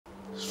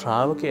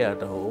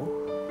ශ්‍රාවකයාට හෝ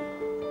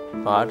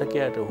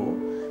පාඨකයාට හෝ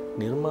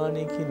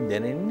නිර්මාණයකින්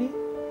දැනෙන්නේ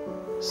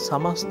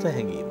සමස්ත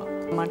හැඟීමක්.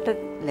 මට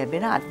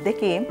ලැබෙන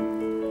අත්දැකීම්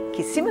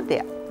කිසිම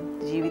දෙයක්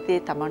ජීවිතේ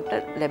Tamanට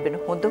ලැබෙන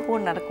හොඳ හෝ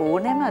නරක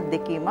ඕනෑම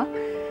අත්දැකීමක්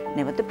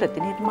නැවත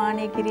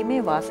ප්‍රතිනිර්මාණය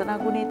කිරීමේ වාසනා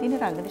ගුණය තියෙන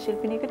රංගන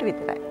ශිල්පිනියකට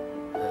විතරයි.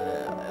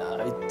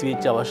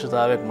 ඉත්විච්ච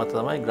අවශ්‍යතාවයක් මත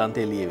තමයි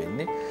ග්‍රන්ථය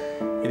ලියවෙන්නේ.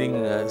 ඉතින්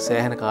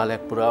සෑහෙන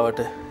කාලයක්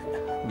පුරාවට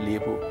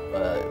ලියපු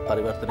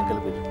පරිවර්තන කළ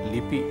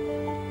ලිපි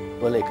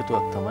වල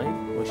එකතුවක් තමයි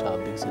ඔය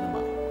ශාබ්දික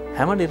සිනමාව.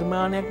 හැම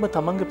නිර්මාණයක්ම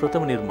තමන්ගේ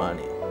ප්‍රථම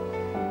නිර්මාණය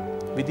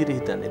විදිහට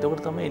හිතන්නේ.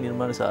 එතකොට තමයි මේ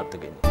නිර්මාණය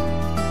සාර්ථක වෙන්නේ.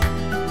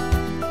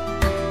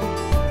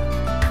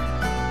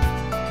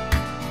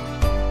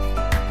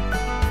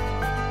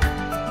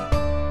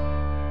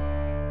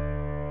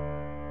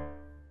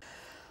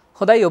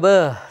 හොඳයි ඔබ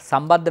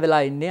සම්බන්ධ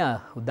වෙලා ඉන්නේ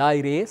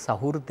උදායිරේ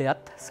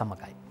සහෘදයත්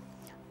සමගයි.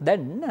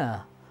 දැන්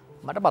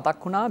මට මතක්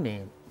වුණා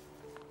මේ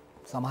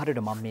සමහර විට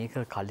මම මේක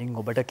කලින්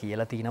ඔබට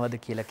කියලා තිනවද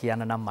කියලා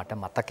කියන්න නම් මට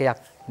මතකයක්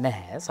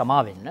නැහැ.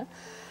 සමා වෙන්න.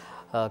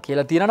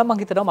 කියලා තියෙනවා නම්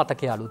මම හිතනවා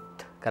මතකය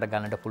අලුත්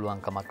කරගන්නට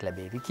පුළුවන්කමක්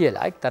ලැබෙවි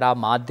කියලා. එක්තරා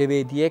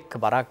මාධ්‍යවේදියෙක්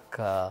වරක්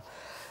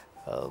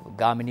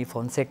ගාමිණී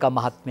ෆොන්සේකා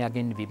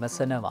මහත්මයාගෙන්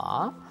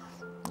විමසනවා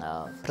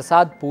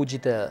ප්‍රසාද්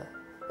පූජිත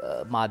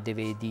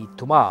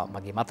මාධ්‍යවේදීතුමා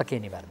මගේ මතකය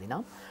නිවැරදි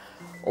නම්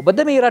ඔබද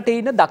මේ රටේ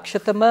ඉන්න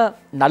දක්ෂතම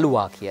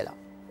නළුවා කියලා.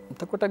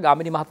 එතකොට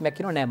ගාමිණී මහත්මයා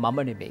කියනවා නෑ මම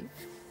නෙමෙයි.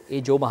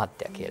 ඒ ජෝ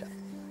මහත්තයා කියලා.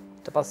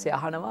 ඊට පස්සේ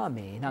අහනවා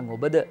මේ එහෙනම්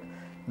ඔබද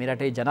මේ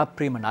රටේ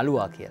ජනප්‍රියම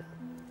නළුවා කියලා.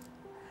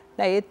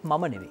 නෑ ඒත්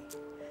මම නෙමෙයි.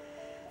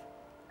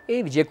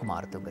 ඒ විජය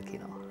කුමාරතුංග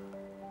කියනවා.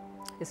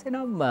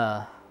 එසේනම්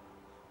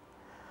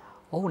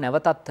ඔහු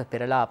නැවතත්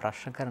පෙරලා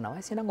ප්‍රශ්න කරනවා.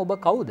 එසේනම් ඔබ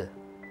කවුද?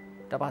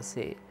 ඊට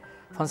පස්සේ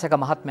ෆොන්සේකා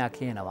මහත්මයා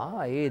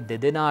කියනවා ඒ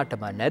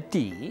දෙදෙනාටම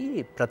නැති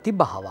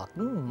ප්‍රතිභාවක්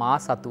මා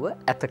සතුව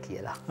ඇත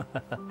කියලා.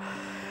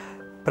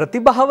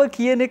 ප්‍රතිභාව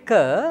කියන එක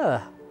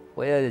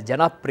ඔය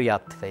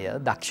ජනප්‍රියත්වය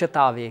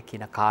දක්ෂතාවය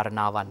කියන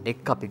කාරණාවන්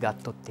එක්ක අපි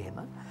ගත්තොත් එහෙම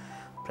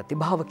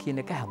ප්‍රතිභාව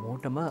කියන එක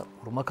හැමෝටම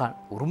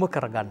උරුම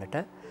කරගන්නට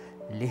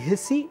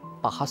ලෙහෙසි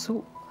පහසු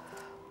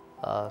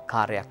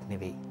කාර්යයක්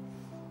නෙවෙයි.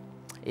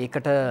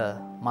 ඒකට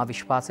මා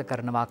විශ්වාස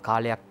කරනවා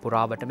කාලයක්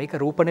පුරාවට මේක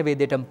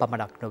රූපණවේදයටම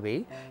පමණක් නොවේ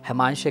හැම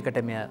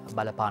අංශයකටම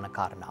බලපාන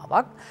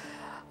කාරණාවක්.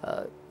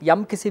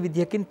 යම් කිසි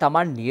විදිහකින්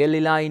Taman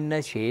නියැලලා ඉන්න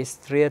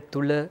ශාස්ත්‍රය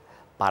තුල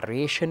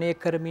පරිශ්‍රණය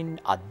කරමින්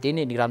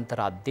නිරන්තර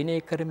අධ්‍යයනය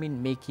කරමින්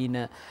මේ කියන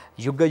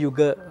යුග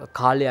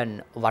කාලයන්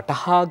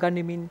වටහා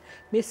ගනිමින්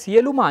මේ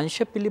සියලුම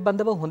අංශ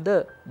පිළිබඳව හොඳ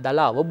දල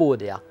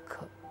අවබෝධයක්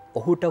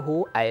ඔහුට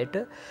හෝ ඇයට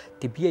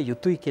තිබිය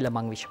යුතුයි කියලා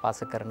මම විශ්වාස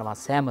කරනවා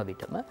සෑම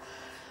විටම.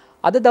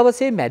 අද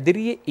දවසේ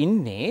මැදිරියේ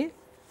ඉන්නේ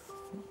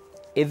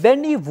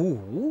එවැනි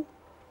වූ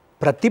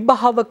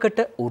ප්‍රතිභාවකට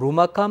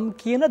උරුමකම්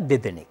කියන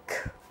දෙදෙනෙක්.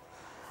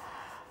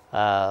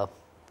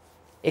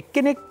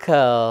 එක්කෙනෙක්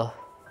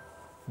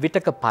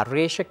විටක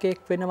පර්යේෂකයෙක්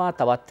වෙනවා,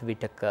 තවත්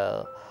විටක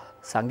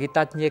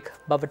සංගීතඥයෙක්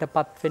බවට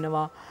පත්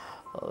වෙනවා,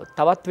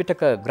 තවත්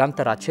විටක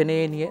ග්‍රන්ථ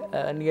රචනයේ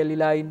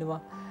නියැලිලා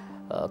ඉන්නවා,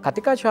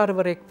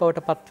 කතිකාචාර්යවරයෙක්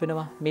බවට පත්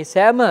වෙනවා. මේ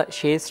සෑම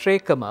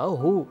ශාස්ත්‍රයකම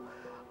ඔහු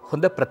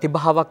හොඳ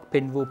ප්‍රතිභාවක්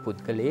පෙන්වූ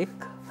පුද්ගලයෙක්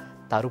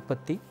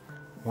තරුපති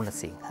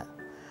මුණසිංහ.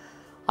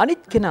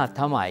 අනිත් කෙනා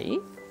තමයි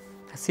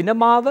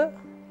සිනමාව,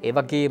 ඒ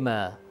වගේම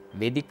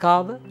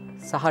වේදිකාව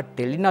සහ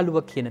ටෙලිනළුව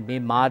කියන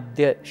මේ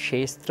මාධ්‍ය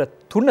ශාස්ත්‍ර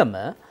තුනම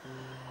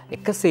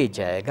එකසේ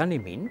ජය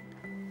ගනිමින්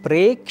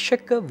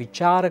ප්‍රේක්ෂක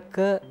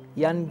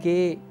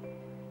විචාරකයන්ගේ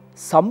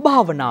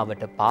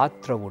සම්භාවනාවට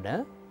පාත්‍ර වුණ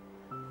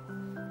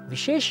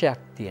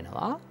විශේෂයක්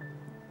තියෙනවා.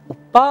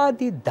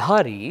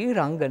 උපාධිධාරී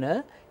රංගන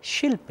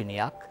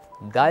ශිල්පිනියක්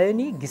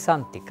ගයනි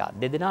ගිසන්තිකා.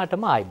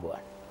 දෙදෙනාටම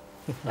ආයුබෝවන්.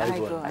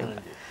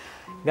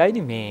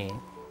 ගයනි මේ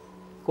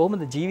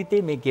කොහොමද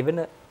ජීවිතේ මේ ගෙවන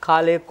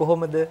කාලය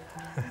කොහොමද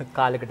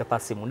කාලයකට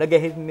පස්සේ මුණ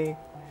ගැහෙන්නේ?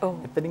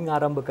 එතනින්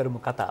ආරම්භ කරමු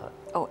කතාව.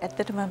 ඔව්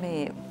ඇත්තටම මේ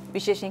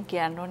විශේෂයෙන්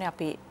කියන්න ඕනේ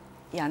අපි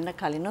යන්න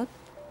කලිනුත්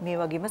මේ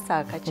වගේම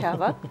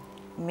සාකච්ඡාවක්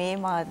මේ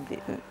මාධ්‍ය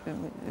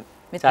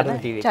චරණ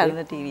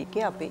ටීවී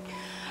එකේ අපි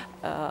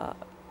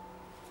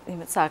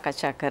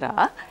සාකච්ඡා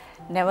කරා.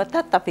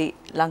 නැවතත් අපි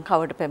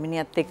ලංකාවට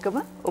පැමිණියත්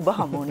එක්කම ඔබ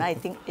හමු වුණා.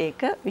 ඉතින්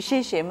ඒක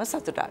විශේෂයෙන්ම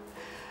සතුටක්.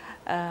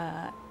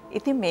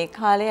 ඉතින් මේ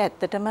කාලේ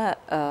ඇත්තටම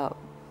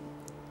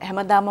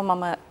හැමදාම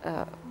මම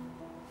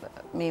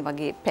මේ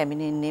වගේ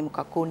පැමිණෙන්නේ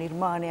මොකක් වූ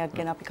නිර්මාණයක්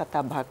ගැන අපි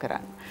කතා බහ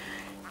කරන්නේ.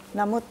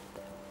 නමුත්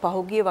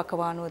පහුගිය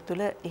වකවානුව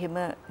තුළ එහෙම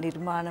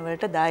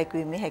නිර්මාණවලට දායක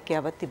වීමේ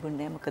හැකියාවක්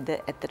තිබුණේ නැහැ. මොකද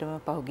ඇත්තටම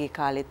පහුගිය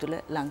කාලය තුළ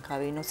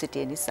ලංකාවේ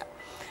නොසිටිය නිසා.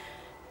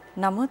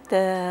 නමුත්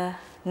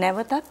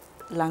නැවතත්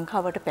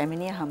ලංකාවට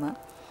පැමිණියහම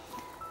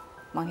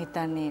මම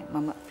හිතන්නේ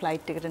මම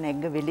ෆ්ලයිට් එකට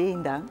නැග්ග වෙලේ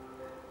ඉඳන්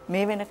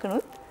මේ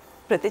වෙනකනුත්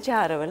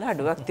ප්‍රතිචාරවල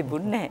අඩුවක්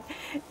තිබුණේ නැහැ.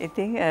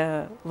 ඉතින්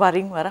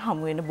වරින් වර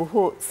හමු වෙන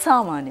බොහෝ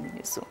සාමාන්‍ය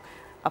මිනිස්සු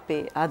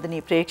අපේ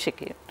ආදරණීය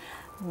ප්‍රේක්ෂකයන්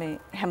මේ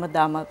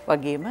හැමදාම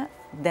වගේම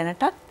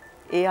දැනටත්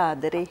ඒ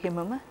ආදරේ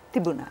හිමම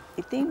තිබුණා.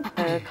 ඉතින්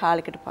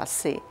කාලයකට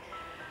පස්සේ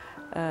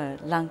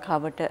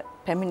ලංකාවට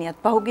පැමිණියත්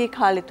පහුගිය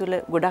කාලය තුල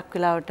ගොඩක්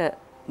වෙලාවට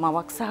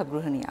මවක් සහ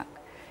ගෘහණියක්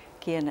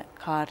කියන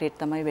කාර්යයට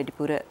තමයි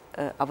වැඩිපුර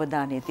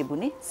අවධානය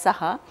තිබුණේ.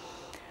 සහ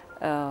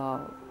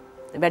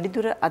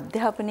වැඩිදුර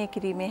අධ්‍යාපනය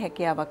කිරීමේ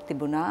හැකියාවක්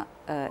තිබුණා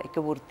එක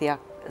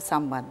වෘත්තියක්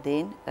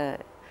සම්බන්ධයෙන්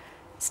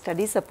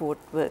ස්ටඩි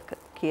සපෝට් වර්ක්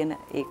කියන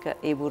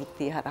ඒ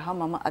වෘත්තිය හරහා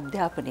මම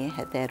අධ්‍යාපනය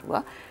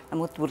හැදෑරුවා.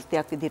 නමුත්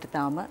වෘත්තියක් විදිහට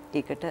තාම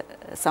ඒකට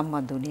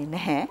සම්බන්ධ වුණේ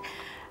නැහැ.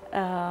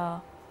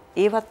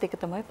 ඒවත් එක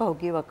තමයි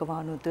පහුගිය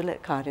වකවානුව තුළ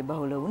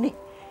කාර්යබහුල වුණේ.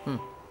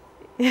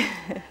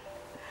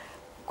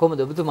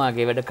 කොහොමද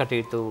ඔබතුමාගේ වැඩ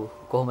කටයුතු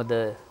කොහොමද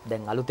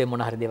දැන් අලුතෙන්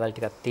මොන හරි දේවල්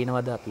ටිකක්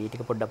තියෙනවද අපි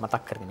ටික පොඩ්ඩක්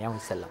මතක් කරගෙන යමු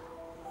ඉස්සෙල්ලා.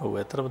 ඔව්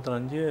ඇත්තටම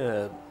තරංජය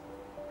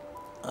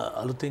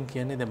අලුතෙන්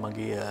කියන්නේ දැන්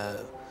මගේ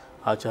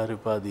ආචාර්ය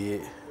උපාධියේ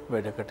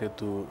වැඩ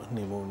කටයුතු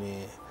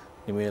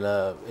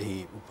නිමෙලා එහි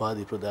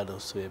උපාධි ප්‍රදාන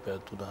උත්සවය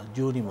පැවැත්වුණා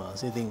ජූනි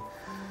මාසයේ. ඉතින්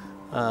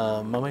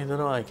මම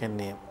හිතනවා ඒ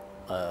කියන්නේ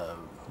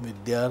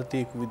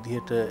විද්‍යාර්ථියෙකු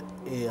විදිහට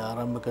ඒ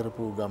ආරම්භ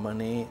කරපු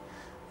ගමනේ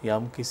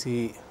යම්කිසි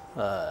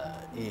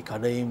ඒ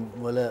කඩයිම්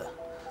වල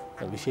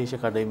විශේෂ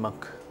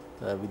කඩයිමක්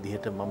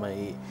විදිහට මම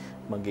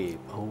මගේ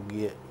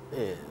පහුගිය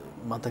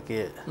මතකය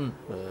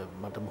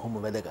මට බොහොම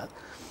වැදගත්.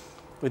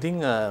 ඉතින්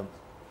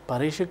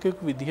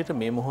පරීක්ෂකයෙකු විදිහට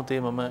මේ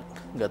මොහොතේ මම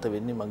ගත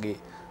වෙන්නේ මගේ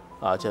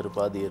ආචාර්ය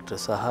උපාධියට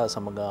සහ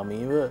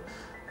සමගාමීව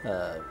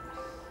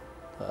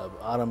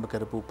ආරම්භ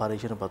කරපු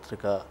පරීක්ෂණ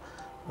පත්‍රිකා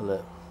වල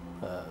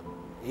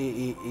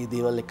ඒ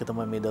දේවල් එක්ක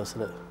තමයි මේ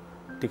දවස්වල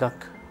ටිකක්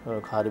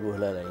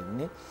කාර්යබහුලලා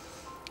ඉන්නේ.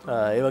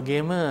 ඒ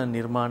වගේම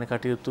නිර්මාණ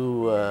කටයුතු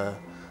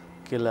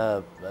කියලා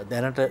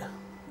දැනට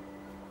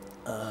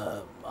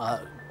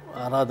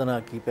ආරාධනා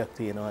කීපයක්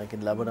තියෙනවා.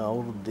 ඒකෙන් ලබන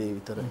අවුරුද්දේ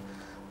විතර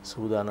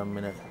සූදානම්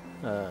වෙන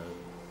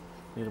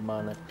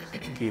නිර්මාණ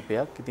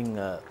කීපයක්. ඉතින්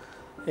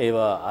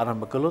ඒවා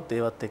ආරම්භ කළොත්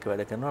ඒවත් එක්ක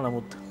වැඩ කරනවා.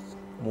 නමුත්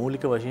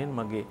මූලික වශයෙන්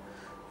මගේ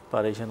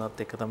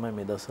පරීක්ෂණත් එක්ක තමයි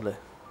මේ දවස්වල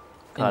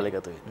කාලය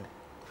ගත වෙන්නේ.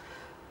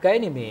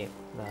 ගයනි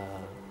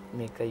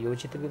මේක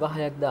යෝජිත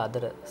විවාහයක්ද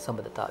ආදර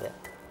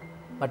සම්බන්ධතාවයක්?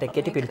 මට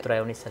කෙටි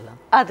පිළිතුරයි වුණ ඉස්සෙල්ලා.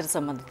 ආදර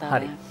සම්බන්ධතාවය.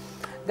 හරි.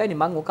 ගයනි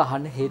මම ඔක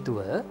අහන්න හේතුව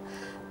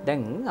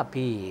දැන්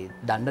අපි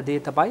දන්න දේ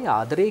තමයි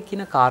ආදරය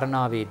කියන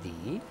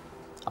කාරණාවේදී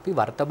අපි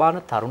වර්තමාන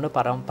තරුණ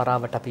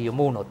පරම්පරාවට අපි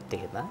යොමු වුණොත්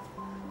එහෙම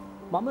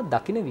මම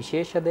දකින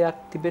විශේෂ දෙයක්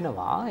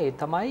තිබෙනවා. ඒ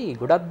තමයි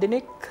ගොඩක්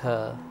දෙනෙක්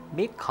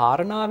මේ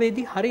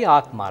කාරණාවේදී හරි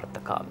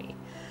ආත්මාර්ථකාමී.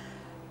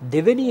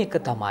 දෙවෙනි එක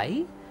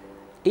තමයි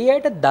ඒ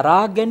අයට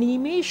දරා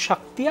ගැනීමේ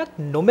ශක්තියක්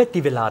නොමැති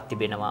වෙලා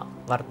තිබෙනවා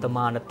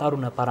වර්තමාන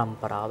තරුණ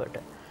පරම්පරාවට.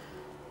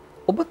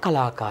 ඔබ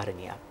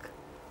කලාකාරණියක්.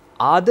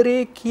 ආදරය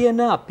කියන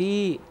අපි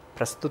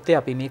ප්‍රස්තුතය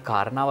අපි මේ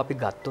කාරණාව අපි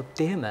ගත්තොත්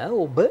එහෙම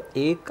ඔබ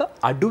ඒක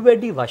අඩු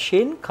වැඩි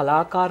වශයෙන්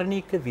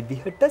කලාකාරණයක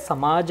විදිහට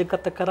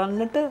සමාජගත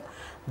කරන්නට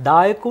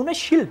දායක වුණ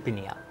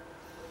ශිල්පිනියක්.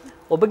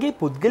 ඔබගේ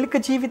පුද්ගලික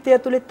ජීවිතය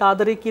ඇතුළේ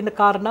ආදරය කියන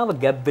කාරණාව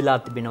ගැබ් වෙලා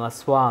තිබෙනවා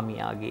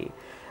ස්වාමියාගේ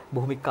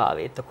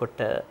භූමිකාවේ. එතකොට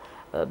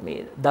මේ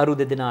දරු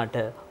දෙදෙනාට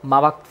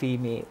මවක්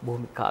වීමේ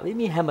භූමිකාවේ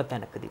මේ හැම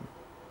තැනකදීම.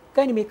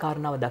 ගයනි මේ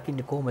කාරණාව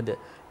දකින්නේ කොහොමද?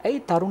 ඇයි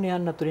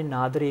තරුණයන් අතුරින්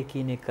ආදරය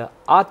කියන එක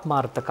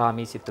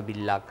ආත්මාර්ථකාමී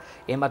සිතුවිල්ලක්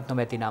එහෙමත්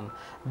නොමැතිනම්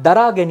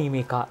දරා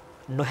ගැනීමේ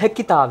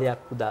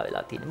නොහැකිතාවයක් උදා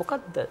වෙලා තියෙන්නේ?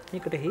 මොකද්ද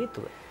මේකට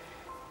හේතුව?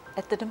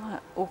 ඇත්තටම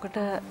ඕකට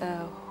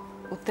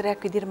උත්තරයක්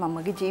විදිහට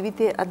මමගේ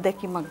ජීවිතයේ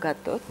අත්දැකීමක්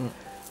ගත්තොත්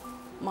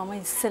මම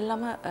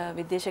ඉස්සෙල්ලම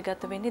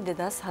විදේශගත වෙන්නේ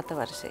 2007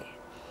 වර්ෂයේ.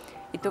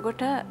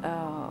 එතකොට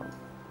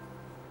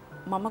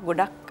මම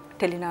ගොඩක්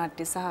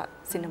ටෙලිනාට්‍ය සහ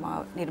සිනමා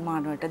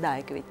නිර්මාණ වලට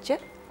දායක වෙච්ච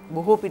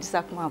බොහෝ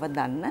පිරිසක් මාව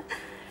දන්න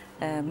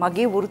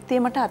මගේ වෘත්තිය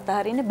මට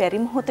අතහරින්න බැරි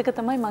මොහොතක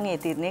තමයි මම ඒ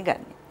තීරණය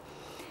ගන්නෙ.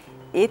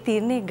 ඒ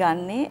තීරණය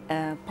ගන්නේ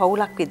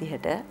පවුලක්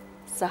විදිහට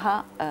සහ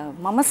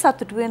මම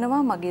සතුටු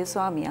වෙනවා මගේ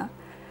ස්වාමියා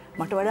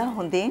මට වඩා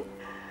හොඳින්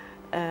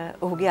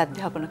ඔහුගේ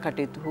අධ්‍යාපන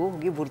කටයුතු හෝ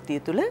ඔහුගේ වෘත්තිය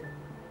තුළ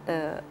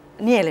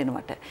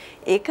නියැලෙනවට.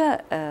 ඒක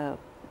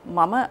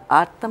මම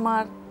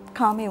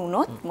ආත්මාර්ථකාමී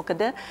වුණොත්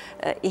මොකද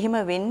එහෙම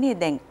වෙන්නේ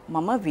දැන්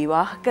මම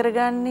විවාහ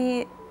කරගන්නේ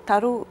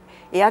තරු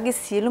එයාගේ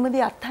සියලුම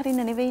දේ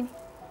අත්හරින්න නෙවෙයිනේ.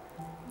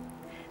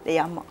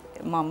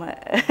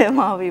 මම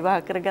විවාහ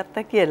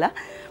කරගත්තා කියලා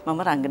මම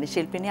රංගන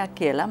ශිල්පිනියක්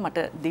කියලා මට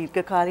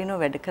දීර්ඝකාලීනව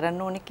වැඩ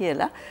කරන්න ඕනේ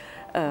කියලා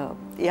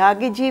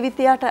එයාගේ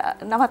ජීවිතයට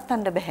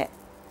නවත්තන්න බෑ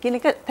කියන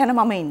එක තැන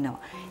මම ඉන්නවා.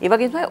 ඒ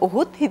වගේම තමයි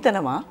ඔහුත්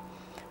හිතනවා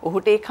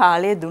ඔහුට ඒ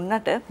කාලය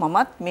දුන්නට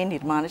මමත් මේ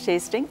නිර්මාණ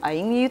ශාස්ත්‍රයෙන්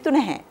අයින් විය යුතු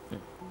නැහැ.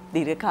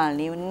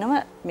 දීර්ඝකාලීනව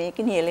මේක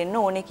නියැලෙන්න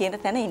ඕනේ කියන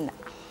තැන ඉන්න.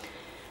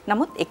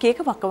 නමුත් එක එක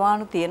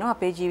වකවානු තියෙනවා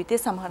අපේ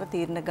ජීවිතයේ සමහර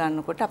තීරණ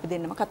ගන්නකොට අපි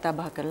දෙන්නම කතා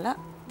බහ කරලා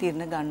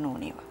තීරණ ගන්න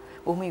ඕනේවා.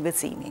 ඔහොම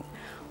ඉවසීමෙන්.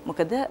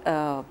 මොකද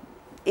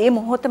ඒ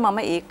මොහොත මම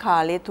ඒ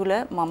කාලය තුල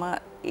මම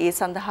ඒ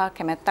සඳහා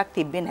කැමැත්තක්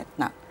තිබ්බේ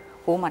නැත්නම්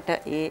මට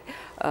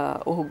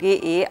ඔහුගේ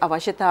ඒ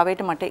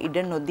අවශ්‍යතාවයට මට ඉඩ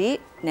නොදී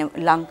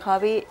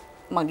ලංකාවේ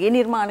මගේ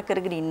නිර්මාණ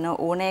කරගෙන ඉන්න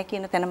ඕනෑ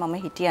කියන තැන මම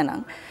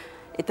හිටියානම්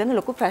එතන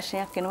ලොකු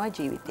ප්‍රශ්නයක් එනවා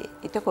ජීවිතේ.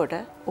 එතකොට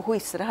ඔහු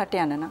ඉස්සරහට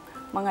යන නම්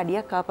මං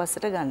අඩියක්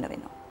ආපස්සට ගන්න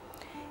වෙනවා.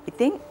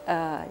 ඉතින්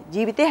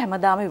ජීවිතේ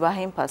හැමදාම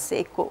විවාහයෙන් පස්සේ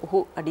එක්ක ඔහු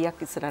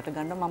අඩියක් ඉස්සරහට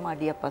ගන්නවා මම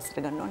අඩියක් පස්සට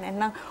ගන්නවා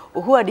නැත්නම්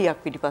ඔහු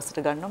අඩියක් පිටිපස්සට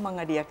ගන්නවා මම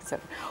අඩියක්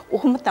ඉස්සරහට.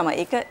 ඔහොම තමයි.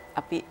 ඒක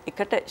අපි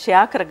එකට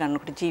ෂෙයා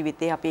කරගන්නකොට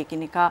ජීවිතේ අපි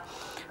එකිනෙකා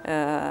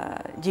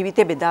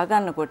ජීවිතේ බෙදා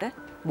ගන්නකොට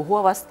බොහෝ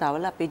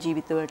අවස්ථාවල අපේ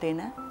ජීවිතවලට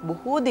එන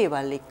බොහෝ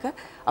දේවල් එක්ක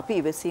අපි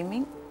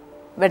ඉවසීමෙන්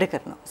වැඩ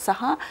කරනවා.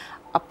 සහ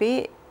අපේ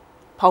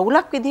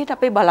පවුලක් විදිහට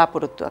අපේ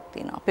බලාපොරොත්තුවක්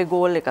තියෙනවා. අපේ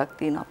ගෝල් එකක්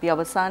තියෙනවා. අපි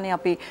අවසානයේ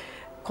අපි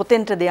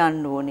කොතෙන්ටද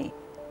යන්න ඕනේ.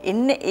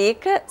 එන්නේ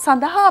ඒක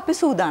සඳහා අපි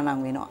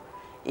සූදානම් වෙනවා.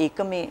 ඒක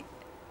මේ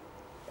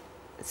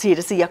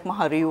 100%ක්ම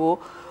හරියෝ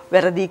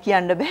වැරදි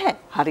කියන්න බෑ.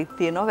 හරිත්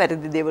තියෙනවා,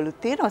 වැරදි දේවලුත්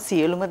තියෙනවා.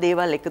 සියලුම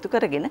දේවල් එකතු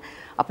කරගෙන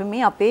අපි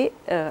මේ අපේ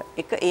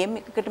එක ඒම්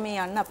එකකට මේ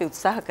යන්න අපි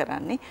උත්සාහ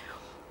කරන්නේ.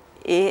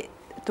 ඒ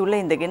තුල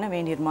ඉඳගෙන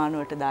මේ නිර්මාණ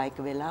වලට දායක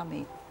වෙලා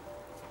මේ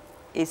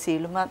ඒ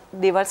සියලුම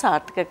දේවල්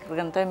සාර්ථක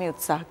කරගන්න තමයි මේ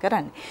උත්සාහ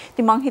කරන්නේ.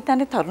 ඉතින් මං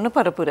හිතන්නේ තරුණ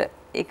පරපුර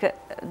ඒක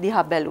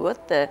දිහා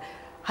බැලුවොත්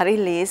හරි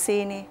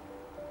ලේසියිනේ.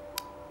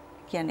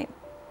 කියන්නේ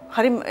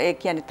හරි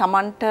කියන්නේ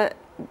Tamanට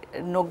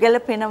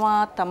නොගැලපෙනවා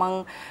තමන්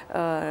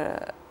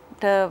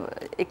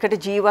එකට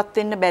ජීවත්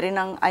වෙන්න බැරි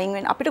නම් අයින්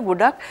වෙන්න අපිට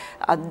ගොඩක්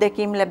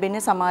අත්දැකීම්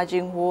ලැබෙන්නේ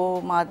සමාජයෙන් හෝ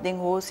මාධ්‍යෙන්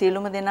හෝ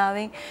සියලුම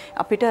දෙනාවෙන්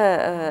අපිට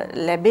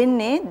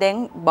ලැබෙන්නේ දැන්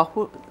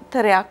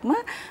බහුතරයක්ම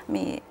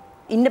මේ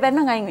ඉන්න බැරි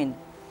නම් අයින් වෙන්න.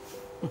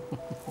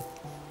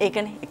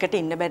 ඒකනේ එකට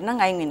ඉන්න බැරි නම්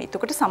අයින් වෙන්න.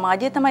 එතකොට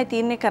සමාජය තමයි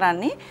තීරණය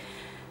කරන්නේ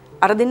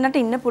අර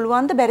දෙන්නට ඉන්න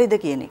පුළුවන්ද බැරිද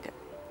කියන එක.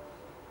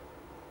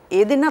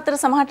 ඒ දෙන්න අතර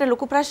සමහරට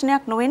ලොකු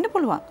ප්‍රශ්නයක් නොවෙන්න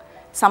පුළුවන්.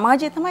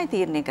 සමාජය තමයි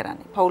තීරණය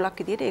කරන්නේ. පවුලක්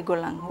විදියට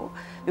ඒගොල්ලන් හෝ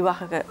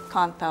විවාහක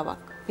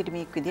කාන්තාවක්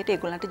පිරිමියෙක් විදියට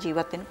ඒගොල්ලන්ට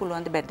ජීවත් වෙන්න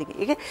පුළුවන් ද බැරිද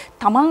කියලා. ඒක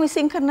තමන්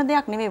විසින් කරන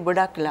දෙයක් නෙමෙයි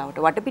ගොඩක් වෙලාවට.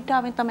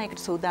 වටපිටාවෙන් තමයි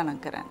ඒකට සූදානම්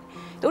කරන්නේ.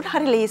 ඒකට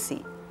හරි ලේසි.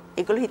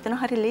 ඒගොල්ලෝ හිතනවා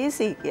හරි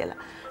ලේසි කියලා.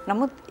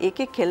 නමුත්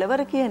ඒකේ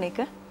කෙලවර කියන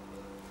එක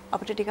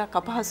අපිට ටිකක්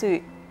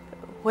අපහසුයි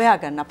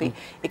හොයාගන්න. අපි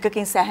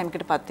එකකින්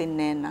සෑහීමකටපත්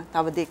වෙන්නේ නැත්නම්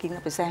තව දෙකකින්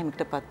අපි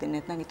සෑහීමකටපත්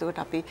වෙන්නේ නැත්නම් ඒකට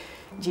අපි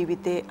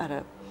ජීවිතේ අර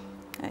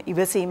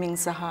ඉවසීමෙන්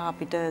සහ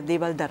අපිට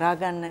දේවල් දරා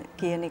ගන්න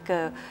කියන එක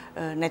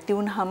නැති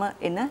වුනහම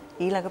එන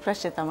ඊළඟ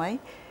ප්‍රශ්නේ තමයි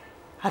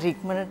හරි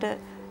ඉක්මනට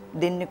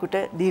දෙන්නෙකුට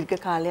දීර්ඝ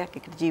කාලයක්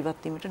එකට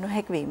ජීවත් වීමට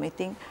නොහැකි වීම.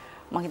 ඉතින්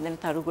මම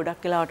හිතන්නේ තරු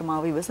ගොඩක් වෙලාවට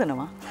මාව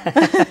ඉවසනවා.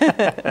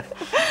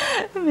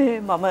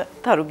 මම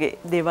තරුගේ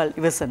දේවල්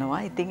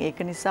ඉවසනවා. ඉතින් ඒක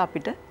නිසා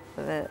අපිට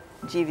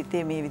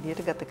ජීවිතේ මේ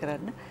විදිහට ගත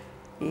කරන්න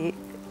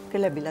ඒක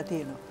ලැබිලා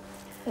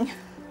තියෙනවා.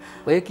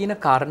 ඔය කියන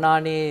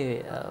කාරණානේ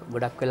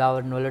ගොඩක්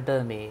වෙලාවන්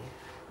වලට මේ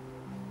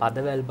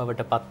පදවැල්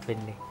බවට පත්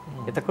වෙන්නේ.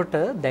 එතකොට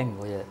දැන්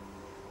ඔය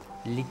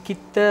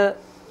ලිඛිත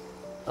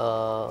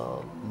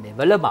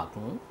මෙවලමක්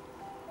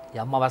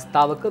යම්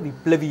අවස්ථාවක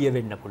විප්ලවීය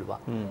වෙන්න පුළුවන්.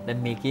 දැන්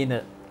මේ කියන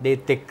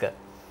දේත් එක්ක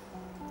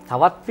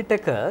තවත්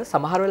විටක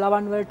සමහර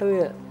වෙලාවන් වලට ඔය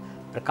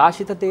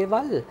ප්‍රකාශිත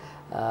දේවල්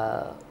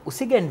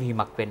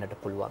උසිගැන්වීමක් වෙන්නට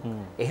පුළුවන්.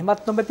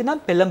 එහෙමත්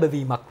නොමැතිනම්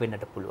පෙළඹවීමක්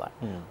වෙන්නට පුළුවන්.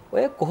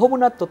 ඔය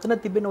කොහොමුණත් ඔතන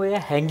තිබෙන ඔය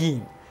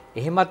හැඟීම්,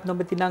 එහෙමත්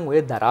නොමැතිනම් ඔය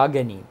දරා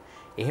ගැනීම,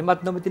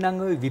 එහෙමත්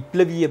නොමැතිනම් ඔය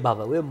විප්ලවීය බව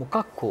ඔය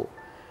මොකක් හෝ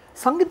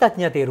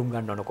සංගීතඥයා තේරුම්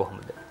ගන්න ඕන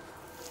කොහොමද?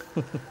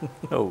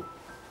 ඔව්.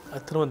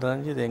 අතරම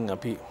දරංජි දැන්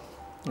අපි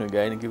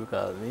ගායන කිව්ව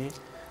කාරණේ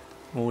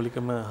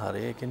මූලිකම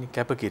හරය කියන්නේ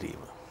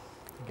කැපකිරීම.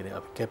 ඒ කියන්නේ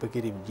අපි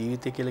කැපකිරීම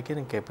ජීවිතය කියලා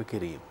කියන්නේ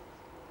කැපකිරීම.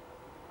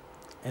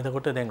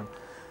 එතකොට දැන්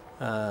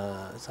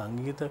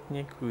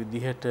සංගීතඥයෙක්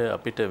විදිහට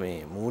අපිට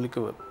මේ මූලික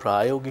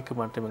ප්‍රායෝගික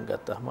මට්ටමින්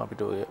ගත්තාම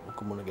අපිට ඔය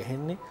මුකුමුණ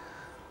ගැහෙන්නේ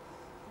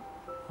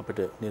අපිට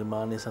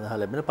නිර්මාණය සඳහා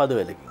ලැබෙන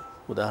පදවැලකින්.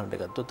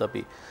 උදාහරණයක් ගත්තොත්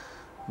අපි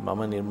මම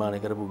නිර්මාණය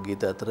කරපු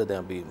ගීත අතර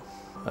දැන් අපි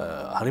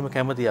හරිම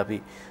කැමති අපි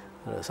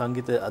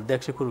සංගීත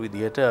අධ්‍යක්ෂකවරු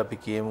විදිහට අපි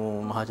කියමු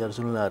මහාචාර්ය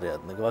සුනිල්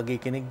ආර්යරත්නක වගේ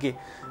කෙනෙක්ගේ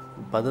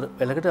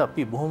පදවැලකට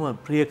අපි බොහොම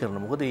ප්‍රිය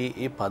කරනවා. මොකද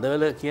මේ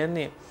පදවැල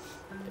කියන්නේ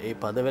ඒ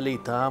පදවැල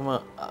ඊටාම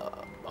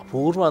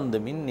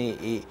අපූර්වන්දමින්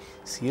ඒ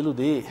සියලු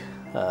දේ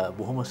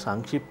බොහොම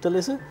සංක්ෂිප්ත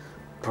ලෙස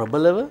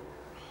ප්‍රබලව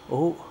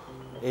ඔහු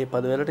ඒ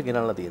පදවැලට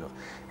ගෙනල්ලා තියෙනවා.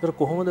 ඒක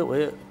කොහොමද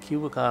ඔය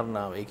කිව්ව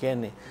කාරණාව? ඒ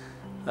කියන්නේ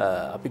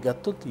අපි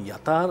ගත්තොත්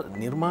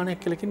නිර්මාණයක්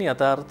කියලා කියන්නේ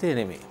යථාර්ථය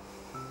නෙමෙයි.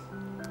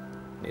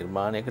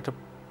 නිර්මාණයකට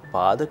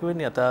පාදක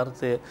වෙන්නේ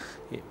යථාර්ථය.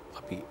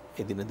 අපි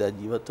එදිනදා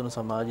ජීවත් වන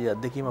සමාජයේ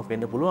අත්දැකීමක්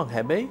වෙන්න පුළුවන්.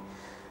 හැබැයි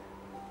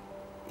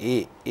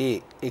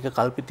ඒක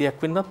කල්පිතයක්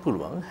වෙන්නත්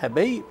පුළුවන්.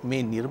 හැබැයි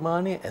මේ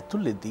නිර්මාණය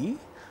ඇතුළේදී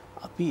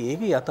අපි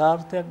ඒක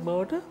යථාර්ථයක්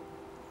බවට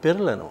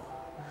පෙරලනවා.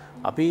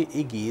 අපි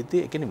මේ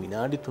ගීතයේ කියන්නේ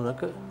විනාඩි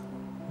 3ක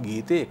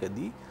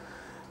ගීතයකදී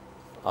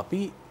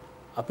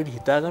අපිට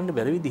හිතාගන්න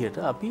බැරි විදිහට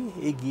අපි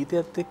ඒ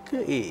ගීතයත් එක්ක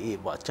ඒ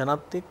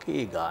වචනත් එක්ක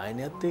ඒ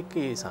ගායනයත් එක්ක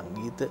ඒ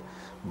සංගීත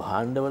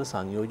භාණ්ඩවල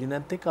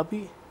සංයෝජනයත් එක්ක අපි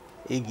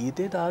ඒ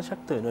ගීතයට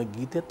ආශක්ත වෙනවා.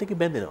 ගීතයත් එක්ක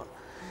බැඳෙනවා.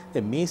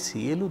 දැන් මේ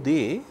සියලු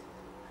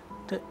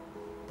දේට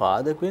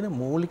පාදක වෙන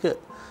මූලික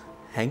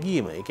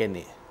හැඟීම, ඒ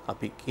කියන්නේ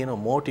අපි කියන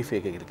මොටිව්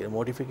එක කියලා කියනවා.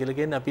 මොටිව් එක කියලා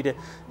කියන්නේ අපිට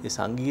මේ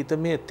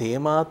සංගීතමය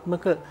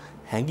තේමාත්මක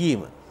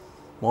හැඟීම.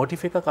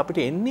 මොටිව් එකක්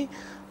අපිට එන්නේ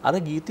අර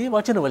ගීතයේ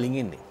වචන වලින්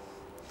එන්නේ.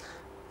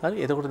 හරි.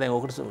 එතකොට දැන්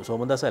ඕකට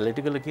සෝමදාස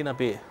ඇලටිකල් කියන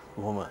අපේ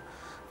බොහොම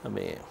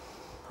මේ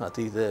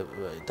අතීත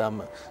ඊටම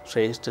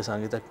ශ්‍රේෂ්ඨ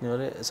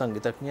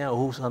සංගීතඥයා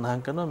ඔහු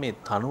සඳහන් කරනවා මේ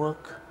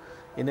තනුවක්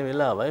එන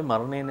වෙලාවයි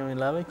මරණය එන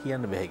වෙලාවයි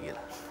කියන්න බෑ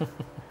කියලා.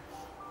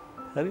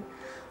 හරි.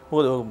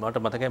 මොකද මට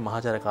මතකයි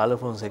මහාචාර්ය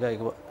කාලෆොන්සේක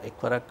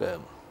එක්වරක්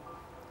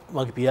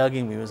මගේ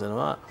පියාගෙන්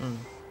විමසනවා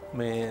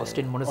මේ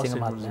ඔස්ටින්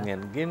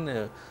මුණසිංහගෙන්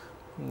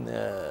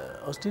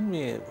ඔස්ටින්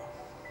මේ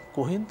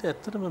කොහෙන්ද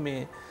ඇත්තටම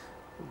මේ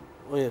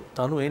ඔය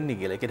තනු එන්නේ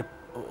කියලා. ඒ කියන්නේ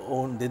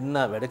ඔවුන් දෙන්න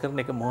වැඩ කරන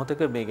එක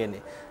මොහොතක මේ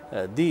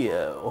කියන්නේ දී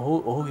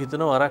ඔහු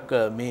හිතන වරක්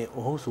මේ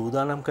ඔහු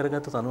සූදානම්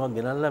කරගත්ත තනුවක්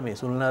ගෙනල්ලා මේ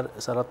සුල්නාර්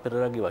සරත්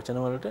පෙරේරාගේ වචන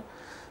වලට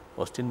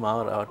ඔස්ටින් මාව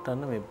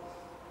රවට්ටන්න මේ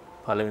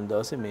පළවෙනි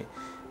දවසේ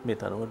මේ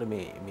තනුවට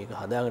මේක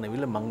හදාගෙන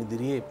ඇවිල්ලා මං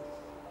ඉදිරියේ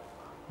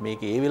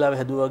මේක ඒ වෙලාවේ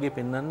හැදුවා වගේ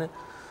පෙන්වන්න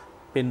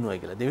පෙන්වුවා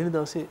කියලා. දෙවෙනි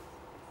දවසේ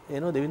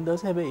එනවා දෙවෙනි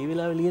දවසේ හැබැයි ඒ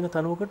වෙලාවේ ලියන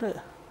තනුවකට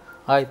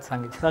ආයිත්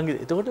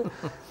සංගීත. එතකොට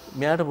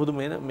මෙයාට පුදුම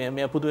වෙන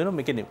මෙයා පුදුම වෙනවා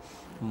මේ කියන්නේ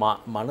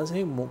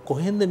මනසේ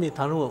කොහෙන්ද මේ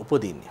තනුව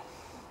උපදින්නේ.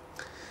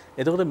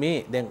 එතකොට මේ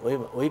දැන්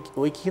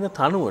ඔය කියන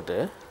තනුවට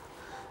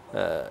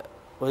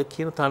ඔය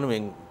කියන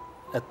තනුවෙන්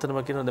ඇත්තටම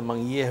කියනවා දැන්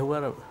මම ඊයේ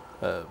ඇහුවා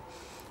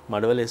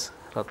මඩවලස්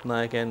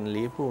රත්නායකයන්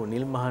ලියපු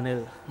නිල්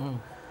මහනෙල්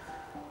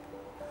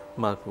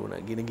මාකුණ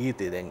ගින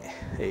ගීතය දැන්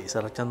ඒ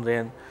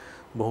සරච්චන්ද්‍රයන්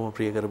බොහොම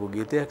ප්‍රිය කරපු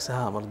ගීතයක් සහ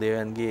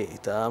අමරදේවයන්ගේ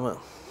ඊටාම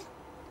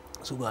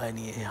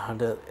සුගායනීය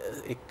හඬ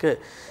එක්ක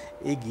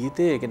ඒ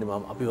ගීතය කියන්නේ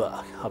මම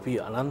අපි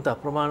අනන්ත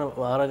අප්‍රමාණ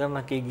වාර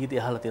ගණනක් ඒ ගීතය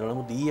අහලා තියෙනවා.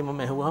 නමුත් ඊයේ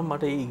මම ඇහුවහම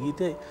මට ඒ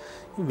ගීතේ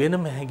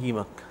වෙනම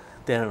හැඟීමක්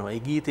දැනෙනවා.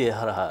 ඒ ගීතය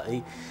හරහා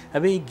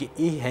හැබැයි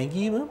ඒ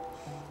හැඟීම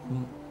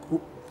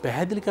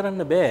පැහැදිලි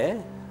කරන්න බෑ.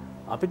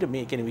 අපිට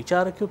මේ කියන්නේ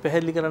විචාරකයෝ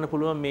පැහැදිලි කරන්න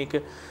පුළුවන් මේක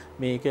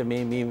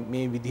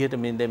මේ විදිහට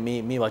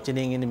මේ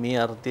වචනයෙන් එන්නේ මේ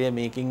අර්ථය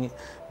මේකෙන්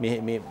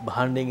මේ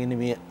භාණ්ඩයෙන්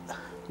එන්නේ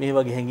මේ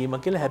වගේ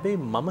හැඟීමක් කියලා. හැබැයි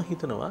මම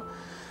හිතනවා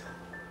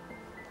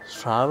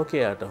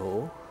ශ්‍රාවකයාට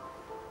හෝ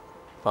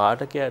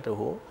පාඨකයාට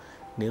හෝ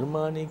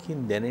නිර්මාණයකින්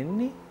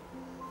දැනෙන්නේ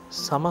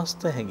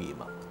සමස්ත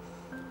හැඟීමක්.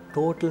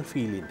 ටෝටල්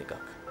ෆීලින් එකක්.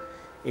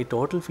 ඒ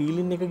ටෝටල්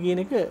ෆීලින් එක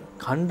කියන එක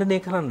ඛණ්ඩනය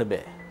කරන්න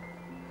බෑ.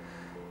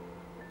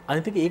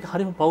 අනිත් එක ඒක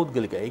හරිම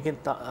පෞද්ගලිකයි. ඒකෙන්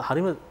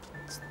හරිම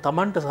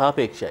තමන්ට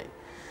සාපේක්ෂයි.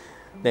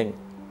 දැන්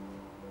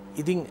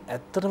ඉතින්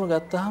ඇත්තටම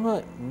ගත්තාම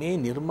මේ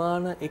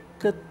නිර්මාණ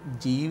එක්ක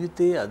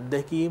ජීවිතයේ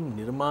අත්දැකීම්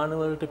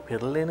නිර්මාණවලට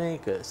පෙරලෙන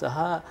එක සහ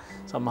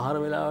සමහර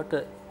වෙලාවට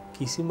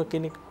කිසිම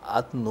කෙනෙක්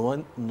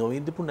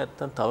නොවිඳපු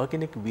නැත්තම් තව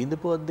කෙනෙක්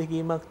විඳපු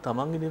අත්දැකීමක්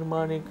තමන්ගේ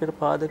නිර්මාණයකට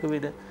පාදක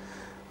වෙන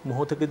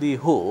මොහොතකදී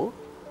හෝ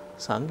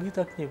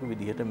සංගීතඥයෙකු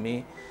විදිහට මේ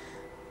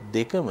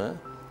දෙකම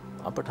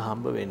අපට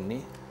හම්බ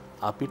වෙන්නේ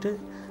අපිට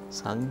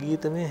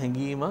සංගීතමය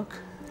හැඟීමක්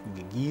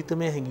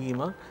ගීතමය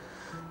හැඟීමක්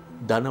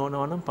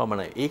දනවනවා නම්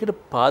පමණයි. ඒකට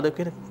පාදක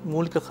වෙන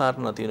මූලික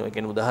කාරණා තියෙනවා. ඒ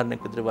කියන්නේ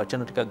උදාහරණයක් විදිහට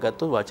වචන ටිකක්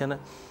ගත්තොත් වචන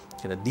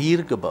කියන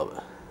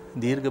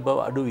දීර්ඝ බව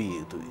අඩු විය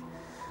යුතුයි.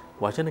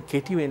 වචන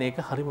කෙටි වෙන එක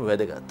හරිම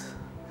වැදගත්.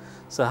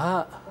 සහ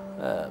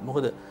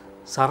මොකද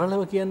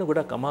සරලව කියන්න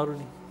ගොඩක්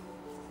අමාරුනේ.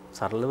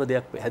 සරලව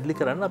දෙයක් පැහැදිලි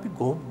කරන්න අපි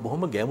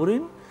බොහොම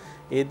ගැඹුරින්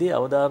ඒ දේ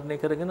අවධාරණය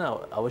කරගෙන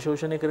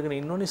අවශෝෂණය කරගෙන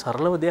ඉන්න ඕනේ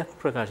සරලව දෙයක්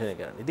ප්‍රකාශනය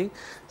කරන්න. ඉතින්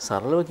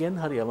සරලව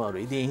කියන්න හරි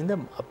අමාරුයි. ඉතින් ඒ හින්දා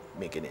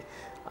මේ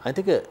කියන්නේ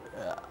අනිතික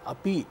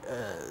අපි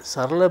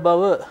සරල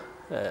බව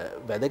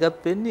වැදගත්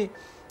වෙන්නේ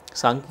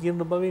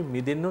සංකීර්ණ භවයෙන්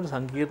මිදෙන්න ඕන.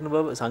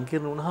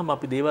 සංකීර්ණ වුණාම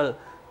අපි දේවල්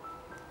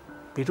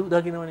පිටු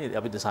දකින්නවනේ.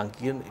 අපිට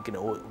සංකීර්ණ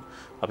කියන්නේ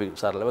අපි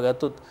සරලව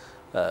ගත්තොත්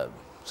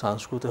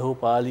සංස්කෘත හෝ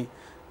පාලි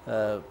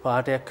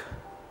පාඨයක්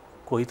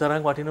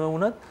කොයිතරම් වටිනව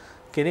වුණත්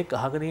කෙනෙක්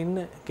අහගෙන ඉන්න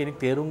කෙනෙක්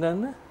තේරුම්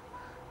ගන්න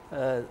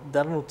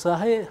දරන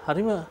උත්සාහය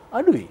හරිම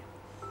අඩුයි.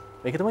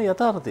 ඒක තමයි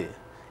යථාර්ථය.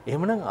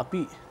 එහෙමනම්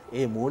අපි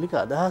මේ මූලික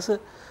අදහස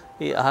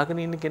ඒ අහගෙන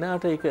ඉන්න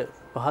කෙනාට ඒක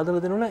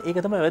පහදලා දෙනවා නම් ඒක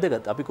තමයි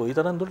වැදගත්. අපි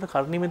කොයිතරම් දුරට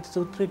කර්ණීයමෙත්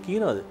සූත්‍රය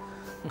කියනවද?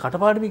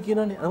 කටපාඩමින්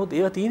කියනවනේ. නමුත්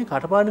ඒවා තියෙන්නේ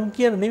කටපාඩමින්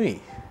කියන නෙමෙයි.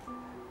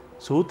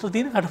 සූත්‍ර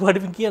තියෙන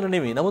කටපාඩමින් කියන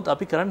නෙමෙයි. නමුත්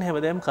අපි කරන්නේ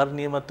හැමදාම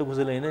කර්ණීයමත්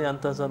කුසලේන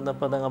යන්තං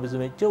සම්දප්පදං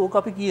අபிසුමෙච්ච ඕක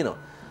අපි කියනවා.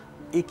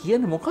 ඒ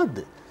කියන්නේ මොකද්ද?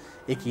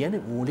 ඒ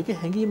කියන්නේ මූලික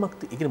හැඟීමක්.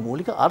 ඒ කියන්නේ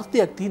මූලික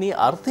අර්ථයක් තියෙන. ඒ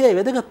අර්ථයයි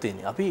වැදගත්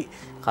වෙන්නේ. අපි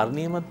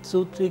කර්ණීයමත්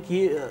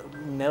සූත්‍රයේ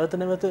නැවත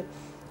නැවත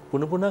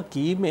පුන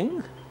කීමෙන්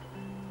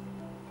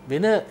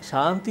වෙන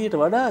ශාන්තියට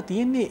වඩා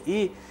තියෙන්නේ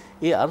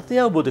ඒ අර්ථය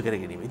අවබෝධ කර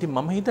ගැනීම. ඉතින්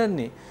මම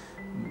හිතන්නේ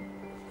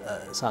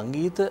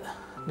සංගීත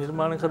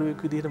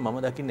නිර්මාණකරුවෙක් විදිහට මම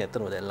දකින්නේ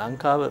ඇත්තම දැන්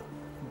ලංකාව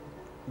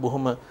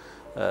බොහොම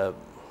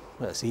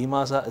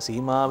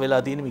සීමා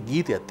වෙලා තියෙන මේ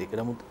ගීතයත් එක්ක.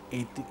 නමුත්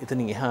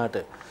එතනින් එහාට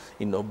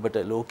ඉන්න ඔබට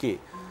ලෝකේ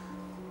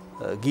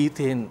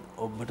ගීතයෙන්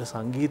ඔබට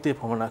සංගීතය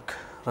පමණක්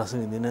රස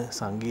විඳින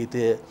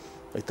සංගීතය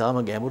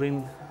ඊටාම ගැඹුරින්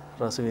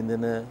රස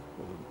විඳින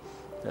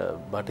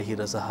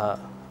බටහිර සහ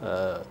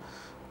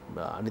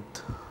අනිත්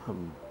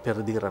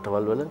පෙරදිග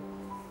රටවල් වල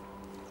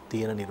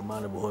තියෙන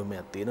නිර්මාණ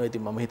බොහෝමයක් තියෙනවා.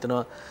 ඉතින් මම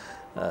හිතනවා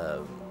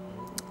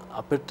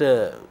අපිට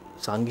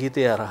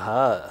සංගීතය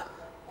හරහා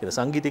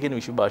සංගීතය කියන්නේ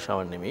විශ්ව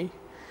භාෂාවක් නෙමෙයි.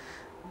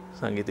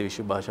 සංගීතය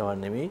විශ්ව භාෂාවක්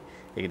නෙමෙයි.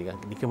 ඒක නිකන්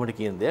නිකමට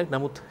කියන දෙයක්.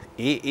 නමුත්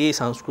ඒ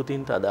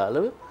සංස්කෘතීන්ට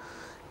අදාළව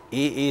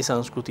ඒ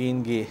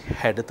සංස්කෘතීන්ගේ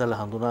හැඩතල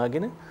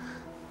හඳුනාගෙන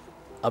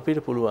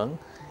අපිට පුළුවන්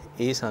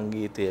ඒ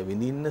සංගීතය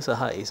විඳින්න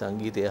සහ ඒ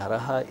සංගීතය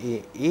හරහා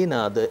ඒ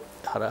නාද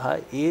හරහා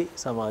ඒ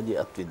සමාජයේ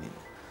අත්විඳින්න.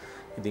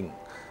 ඉතින්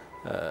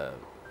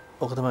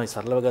ඔක තමයි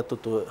සරලව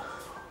ගත්තොත්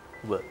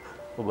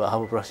ඔබ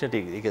අහපු ප්‍රශ්නට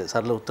ඒක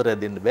සරල උත්තරයක්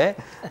දෙන්න බෑ.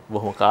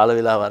 බොහොම කාල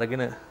වේලාව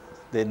අරගෙන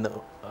දෙන්න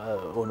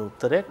ඕන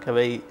උත්තරයක්.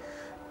 හැබැයි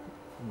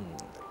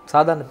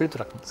සාධාරණ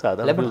පිළිතුරක්.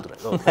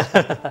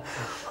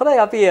 හොඳයි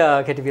අපි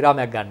කෙටි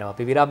විරාමයක් ගන්නවා.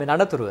 අපි විරාමයෙන්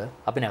අනතුරුව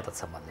අපි නැවතත්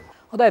සම්බන්ධ වෙමු.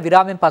 හොඳයි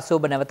විරාමයෙන් පස්සේ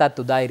ඔබ නැවතත්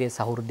උදායිරේ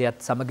සහෘදයත්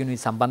සමගිනුයි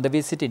සම්බන්ධ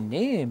වී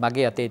සිටින්නේ.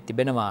 මගේ අතේ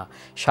තිබෙනවා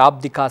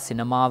ශාබ්දිකා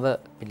සිනමාව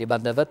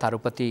පිළිබඳව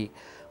තරුපති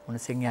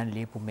මුණසිංහයන්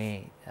ලියපු මේ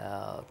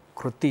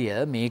කෘතිය.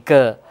 මේක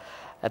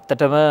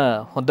ඇත්තටම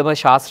හොඳම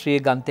ශාස්ත්‍රීය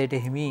ගන්තයට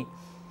හිමි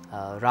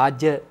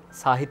රාජ්‍ය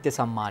සාහිත්‍ය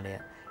සම්මානය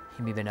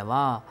හිමි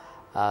වෙනවා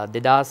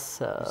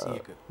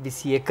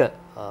 2021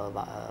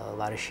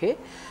 වර්ෂයේ.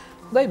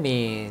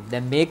 මේ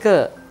දැන් මේක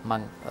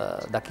මම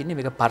දකින්නේ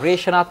මේක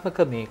පරිවේශනාත්මක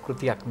මේ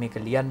කෘතියක්. මේක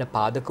ලියන්න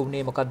පාදක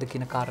වුණේ මොකද්ද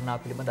කියන කාරණා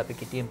පිළිබඳ අපි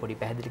කිටියෙන් පොඩි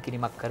පැහැදිලි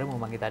කිරීමක් කරමු.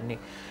 මම හිතන්නේ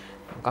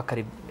මොකක්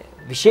හරි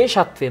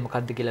විශේෂත්වය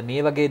මොකද්ද කියලා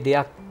මේ වගේ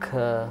දෙයක්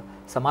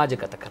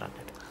සමාජගත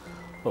කරන්නට.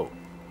 ඔව්.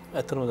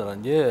 ඇත්තටම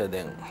දරංජය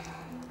දැන්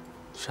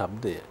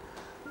ශබ්දය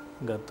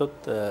ගත්තොත්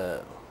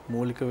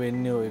මූලික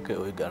වෙන්නේ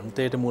ඔය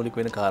ගණිතයට මූලික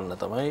වෙන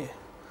කාරණා තමයි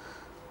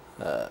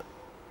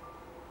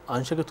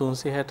අංශක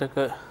 360ක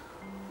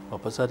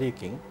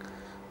අපසරියකින්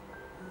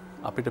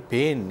අපිට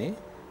පේන්නේ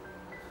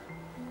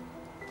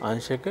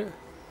අංශක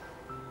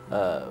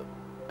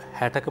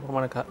 60ක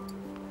පමණ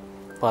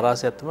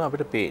පරාසයක් තමයි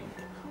අපිට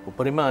පේන්නේ.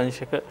 උපරිම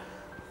අංශක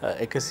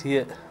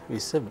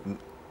 120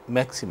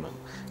 මැක්සිමම්.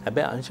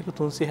 හැබැයි අංශක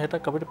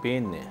 360ක් අපිට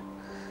පේන්නේ.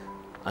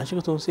 අංශක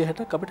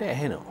 360ක් අපිට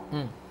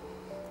ඇහෙනවා.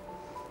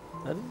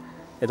 හරි.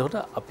 එතකොට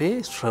අපේ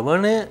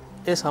ශ්‍රවණය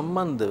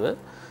සම්බන්ධව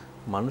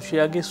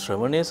මනුෂ්‍යයාගේ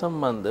ශ්‍රවණය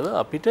සම්බන්ධව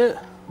අපිට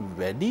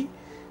වැඩි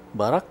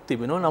බරක්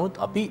තිබෙනවා. නමුත්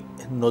අපි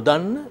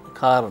නොදන්න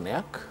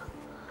කාරණයක්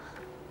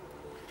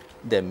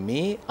දැන්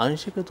මේ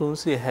අංශක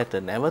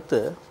 360 නැවත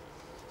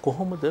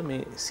කොහොමද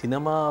මේ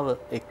සිනමාව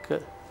එක්ක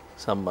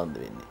සම්බන්ධ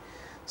වෙන්නේ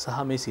සහ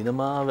මේ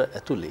සිනමාව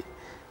ඇතුලේ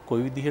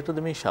කොයි විදිහටද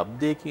මේ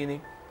ශබ්දය කියන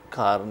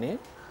කාරණය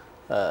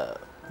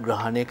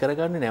ග්‍රහණය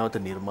කරගන්නේ නැවත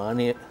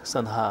නිර්මාණය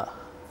සඳහා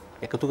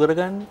එකතු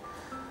කරගන්නේ.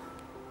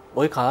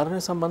 ওই කාරණය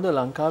සම්බන්ධව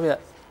ලංකාවේ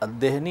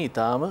අධ්‍යයනයේ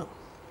ඊටාම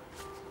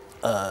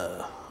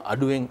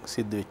අඩුවෙන්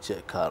සිද්ධ වෙච්ච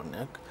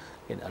කාරණයක්.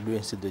 කියන්නේ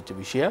අඩුවෙන් සිද්ධ වෙච්ච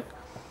විෂයක්.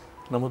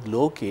 නමුත්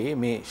ලෝකයේ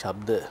මේ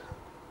ශබ්ද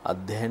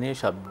අධ්‍යයනයේ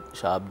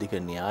ශාබ්දික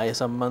න්‍යාය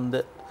සම්බන්ධ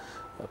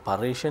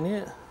පරීක්ෂණය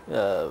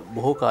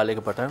බොහෝ කාලයක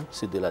පටන්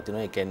සිද්ධ වෙලා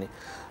තිනවා. ඒ කියන්නේ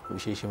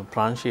විශේෂයෙන්ම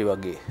ප්‍රංශයේ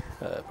වගේ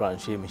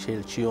ප්‍රංශයේ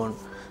මිෂෙල් චියෝන්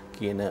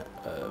කියන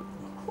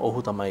ඔහු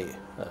තමයි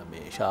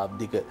මේ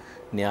ශාබ්දික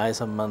න්‍යාය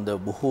සම්බන්ධ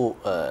බොහෝ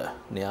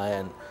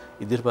න්‍යායන්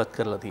ඉදිරිපත්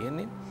කරලා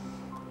තියෙන්නේ.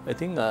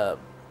 ඉතින්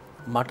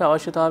මට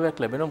අවශ්‍යතාවයක්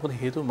ලැබෙනවා. මොකද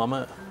හේතුව මම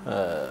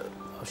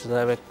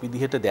අවශ්‍යතාවයක්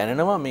විදිහට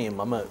දැනෙනවා මේ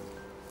මම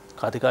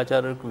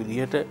කතිකාචාර්යවරයෙකු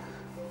විදිහට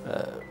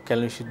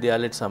කැලණි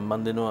විශ්වවිද්‍යාලයට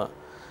සම්බන්ධ වෙනවා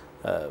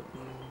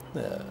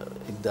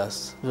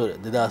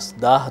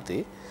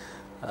 2017.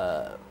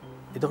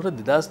 එතකොට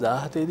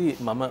 2017 දී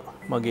මම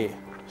මගේ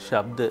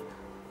ශබ්ද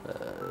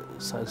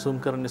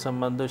සංසුන්කරණය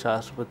සම්බන්ධව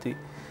ශාස්ත්‍රපති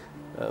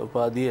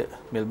උපාධිය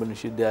මෙල්බන්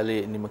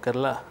විශ්වවිද්‍යාලයේ නිම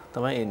කරලා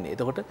තමයි එන්නේ.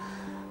 එතකොට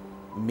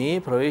මේ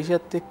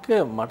ප්‍රවේශයත් එක්ක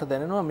මට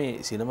දැනෙනවා මේ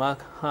සිනමා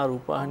හා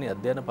රූපවාහිනී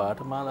අධ්‍යයන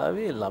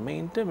පාඨමාලාවේ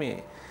ළමයින්ට මේ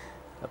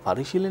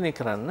පරිශීලනය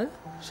කරන්න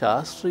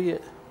ශාස්ත්‍රීය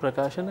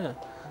ප්‍රකාශන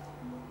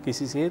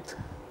කිසිසේත්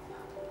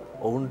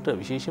ඔවුන්ට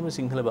විශේෂම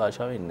සිංහල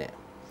භාෂාවෙන් නැහැ.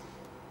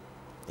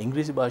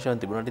 ඉංග්‍රීසි භාෂාවෙන්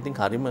තිබුණාට ඉතින්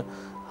හරිම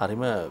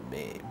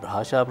මේ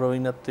භාෂා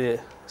ප්‍රවීණත්වය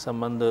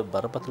සම්බන්ධ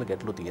බරපතල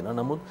ගැටලු තියෙනවා.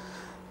 නමුත්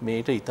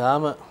මේට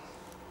ඊටාම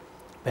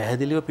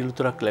පැහැදිලිව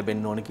පිළිතුරක්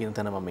ලැබෙන්න ඕන කියන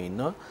තැන මම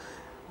ඉන්නවා.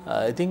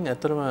 ඉතින්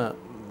ඇත්තටම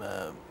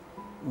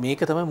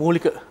මේක තමයි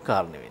මූලික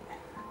කාරණය වෙන්නේ.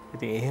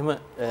 ඉතින් එහෙම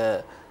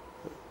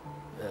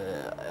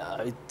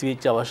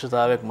ඉතිවිච්ච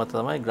අවශ්‍යතාවයක් මත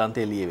තමයි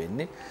ග්‍රන්ථය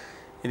ලියවෙන්නේ.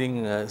 ඉතින්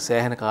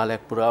සෑහෙන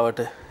කාලයක් පුරාවට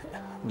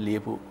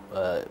ලියපු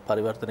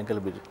පරිවර්තන කළ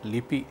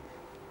ලිපි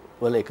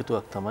වල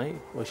එකතුවක් තමයි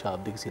ඔය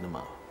ශාබ්දික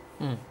සිනමාව.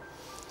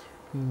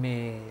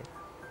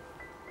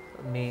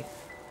 මේ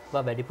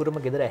වැඩිපුරම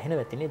ගෙදර ඇහෙන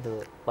ඇති නේද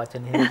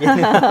වචන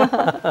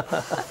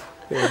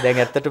දැන්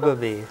ඇත්තටම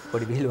මේ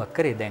පොඩි විහිළුවක්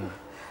කරේ. දැන්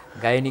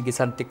ගයනි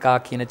ගිසන්තිකා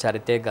කියන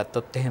චරිතය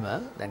ගත්තොත් එහෙම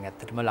දැන්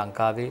ඇත්තටම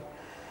ලංකාවේ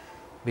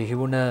බිහි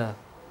වුණ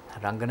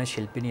රංගන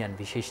ශිල්පිනියන්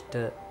විශිෂ්ට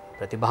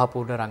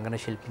ප්‍රතිභාපූර්ණ රංගන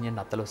ශිල්පිනියන්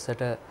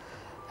 14ට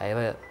අයව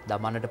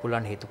දමන්නට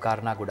පුළුවන් හේතු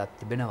කාරණා ගොඩක්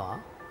තිබෙනවා.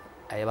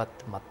 අයවත්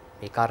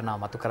මේ කාරණා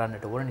මතු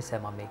කරන්නට ඕන නිසා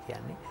මම මේ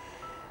කියන්නේ.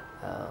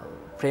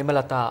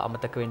 ප්‍රේමලතා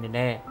අමතක වෙන්නේ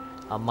නැහැ.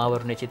 අම්මා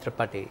වරුනේ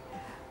චිත්‍රපටයේ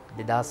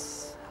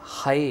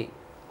 2006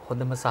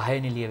 හොඳම සහාය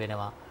නිලිය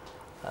වෙනවා.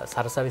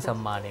 සරසවි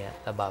සම්මානය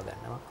ලබා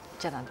ගන්නවා.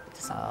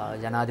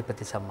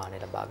 ජනාධිපති සම්මානය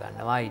ලබා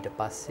ගන්නවා. ඊට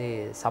පස්සේ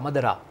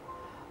සමදරා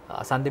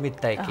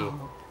අසන්දමිත්තයිකේ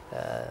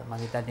මම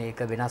හිතන්නේ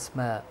ඒක වෙනස්ම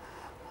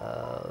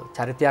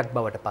චරිතයක්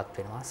බවට පත්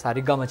වෙනවා.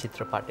 සරිගම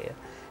චිත්‍රපටය.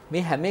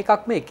 මේ හැම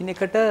එකක්ම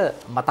එකිනෙකට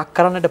මතක්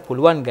කරන්නට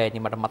පුළුවන් ගෑනි.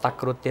 මට මතක්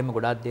කරොත් එහෙම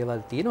ගොඩාක්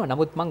දේවල් තියෙනවා.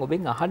 නමුත් මම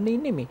ඔබෙන් අහන්න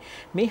ඉන්නේ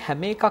මේ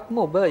හැම එකක්ම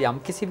ඔබ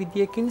යම්කිසි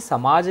විදියකින්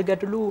සමාජ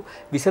ගැටලු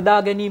විසඳා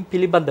ගැනීම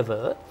පිළිබඳව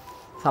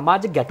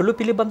සමාජ ගැටලු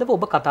පිළිබඳව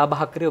ඔබ කතා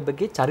බහ කරේ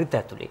ඔබගේ චරිත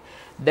ඇතුලේ.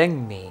 දැන්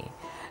මේ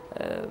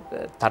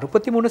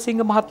තරුපති මුණසිංහ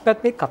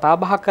මහත්මයාත් මේ කතා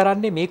බහ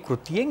කරන්නේ මේ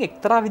කෘතියෙන්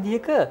එක්තරා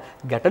විදිහක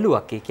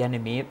ගැටලුවක්. ඒ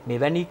කියන්නේ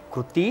මෙවැනි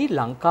කෘති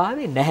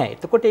ලංකාවේ නැහැ.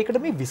 එතකොට ඒකට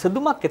මේ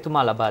විසඳුමක්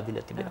එතුමා ලබා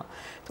දීලා තිබෙනවා.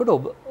 එතකොට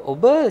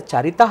ඔබ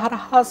චරිත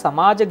හරහා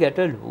සමාජ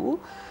ගැටලු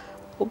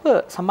ඔබ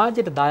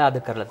සමාජයට දායාද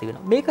කරලා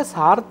තිබෙනවා. මේක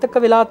සාර්ථක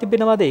වෙලා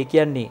තිබෙනවද? ඒ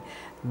කියන්නේ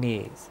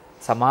මේ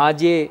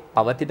සමාජයේ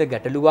පවතින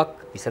ගැටලුවක්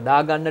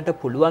විසඳා ගන්නට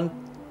පුළුවන්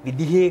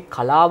විදිහේ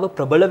කලාව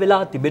ප්‍රබල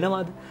වෙලා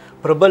තිබෙනවද?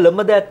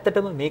 ප්‍රබලමද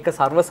ඇත්තටම මේක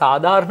සර්ව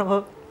සාධාරණම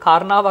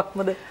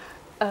කාරණාවක්මද?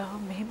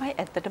 මෙහෙමයි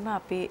ඇත්තටම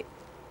අපි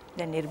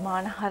දැන්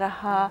නිර්මාණ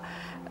හරහා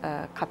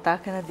කතා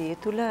කරන දේ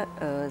තුල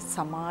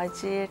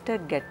සමාජයට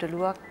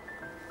ගැටලුවක්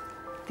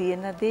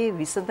තියෙන දේ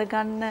විසඳ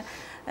ගන්න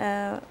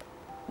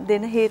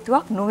දෙන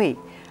හේතුවක් නොවේ.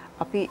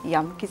 අපි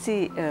යම්කිසි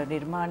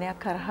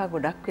නිර්මාණයක් කරහා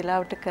ගොඩක්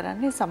වෙලාවට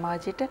කරන්නේ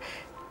සමාජයට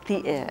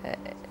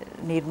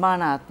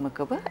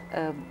නිර්මාණාත්මකව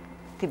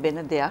තිබෙන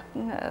දෙයක්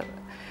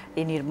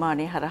ඒ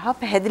නිර්මාණය හරහා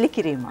පැහැදිලි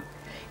කිරීමක්.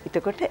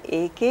 එතකොට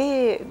ඒකේ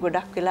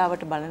ගොඩක්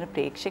වෙලාවට බලන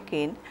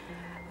ප්‍රේක්ෂකයන්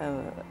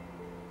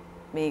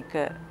මේක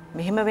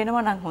මෙහෙම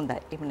වෙනවා නම් හොඳයි.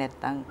 එහෙම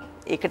නැත්නම්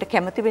ඒකට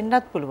කැමති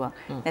වෙන්නත් පුළුවන්.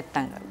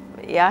 නැත්නම්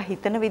එයා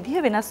හිතන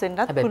විදිහ වෙනස් වෙන්නත්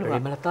පුළුවන්. හැබැයි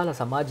ප්‍රේමලතාලා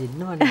සමාජෙ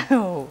ඉන්නවනේ.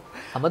 ඔව්.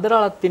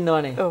 සමදරාලත්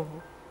ඉන්නවනේ. ඔව්.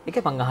 ඒක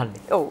මං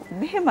අහන්නේ. ඔව්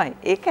මෙහෙමයි.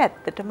 ඒක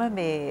ඇත්තටම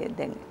මේ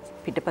දැන්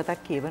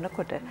පිටපතක්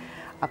කියවනකොට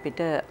අපිට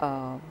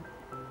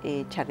ඒ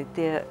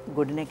චරිතය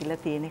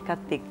ගොඩනැගිලා තියෙන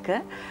එකත් එක්ක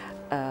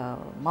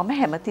මම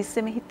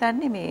හැමතිස්සෙම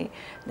හිතන්නේ මේ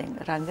දැන්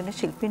රංගන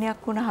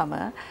ශිල්පිනියක් වුණාම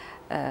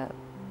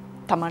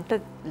තමන්ට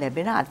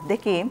ලැබෙන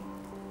අත්දැකීම්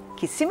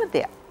කිසිම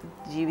දෙයක්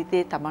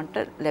ජීවිතේ තමන්ට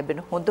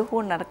ලැබෙන හොඳ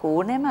හෝ නරක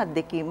ඕනෑම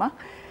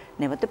අත්දැකීමක්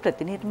නැවත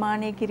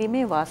ප්‍රතිනිර්මාණය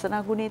කිරීමේ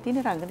වාසනා ගුණය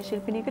තියෙන රංගන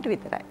ශිල්පිනියකට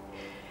විතරයි.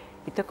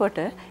 එතකොට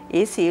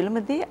ඒ සියලුම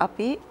දේ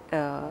අපි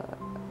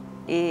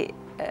ඒ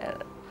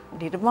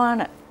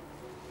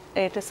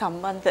නිර්මාණයට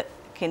සම්බන්ධ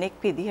කෙනෙක්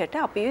විදිහට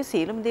අපි ඒ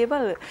සියලුම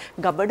දේවල්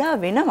ගබඩා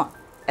වෙනවා.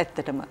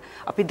 ඇත්තටම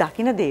අපි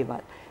දකින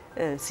දේවල්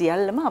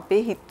සියල්ලම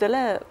අපේ හිතවල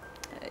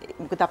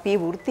මොකද අපි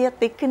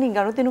වෘත්තියත් එක්කනේ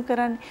ගනුදෙනු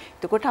කරන්නේ.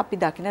 එතකොට අපි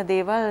දකින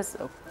දේවල්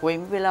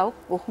කොයිම වෙලාවක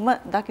කොහොම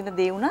දකින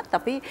දේ වුණත්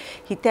අපි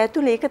හිත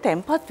ඇතුලේ ඒක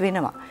තැම්පත්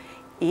වෙනවා.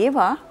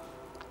 ඒවා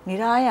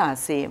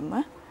નિરાයාසයෙන්ම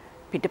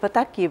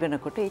පිටපතක්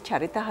කියවනකොට ඒ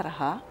චරිත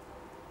හරහා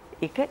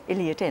ඒක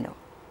එළියට එනවා.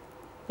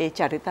 ඒ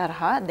චරිත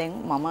හරහා දැන්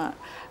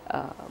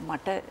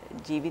මට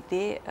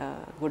ජීවිතේ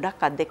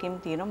ගොඩක් අත්දැකීම්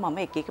තියෙනවා. මම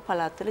එක එක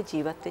පළාත්වල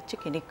ජීවත් වෙච්ච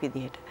කෙනෙක්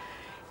විදිහට.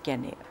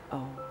 කියන්නේ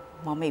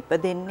මම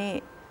ඉපදෙන්නේ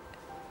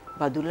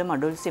බදුල්ල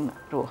මඩොල්සිම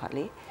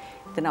රෝහලේ.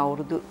 එතන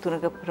අවුරුදු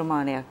 3ක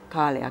ප්‍රමාණයක්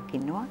කාලයක්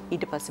ඉන්නවා.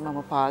 ඊට පස්සේ මම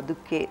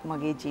පාදුක්කේ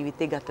මගේ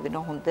ජීවිතේ ගත වෙන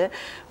හොඳ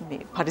මේ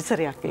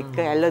පරිසරයක් එක්ක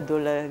ඇල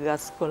දොල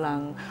ගස්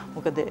කොළන්.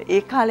 මොකද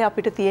ඒ කාලේ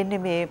අපිට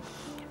තියෙන්නේ මේ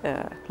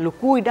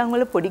ලොකු ඉඩම්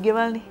වල පොඩි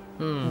ගෙවල්නේ.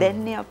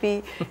 දැන්නේ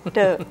අපිට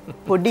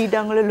පොඩි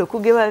ඉඩම් වල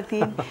ලොකු ගෙවල්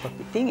තියෙන්නේ.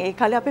 ඉතින් ඒ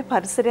කාලේ අපේ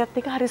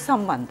පරිසරයත් එක්ක හරි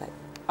සම්බන්ධයි.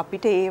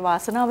 අපිට ඒ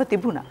වාසනාව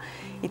තිබුණා.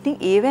 ඉතින්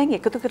ඒවෙන්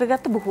එකතු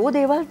කරගත්ත බොහෝ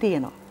දේවල්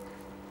තියෙනවා.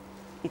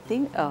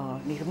 ඉතින්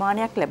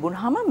නිර්මාණයක්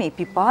ලැබුණාම මේ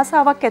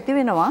පිපාසාවක් ඇති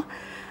වෙනවා.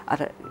 අර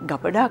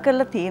ගබඩා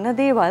කරලා තියෙන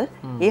දේවල්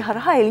ඒ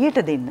හරහා එළියට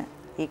දෙන්න.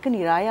 ඒක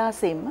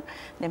નિરાයාසයෙන්ම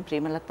දැන්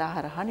ප්‍රේමලතා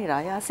හරහා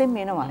નિરાයාසයෙන්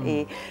එනවා.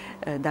 ඒ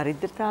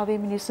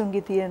දරිද්‍රතාවයේ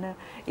මිනිසුන්ගේ තියෙන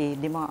ඒ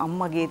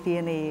අම්මගේ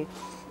තියෙන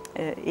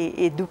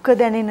ඒ දුක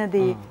දැනෙන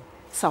දේ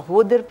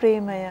සහෝදර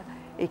ප්‍රේමය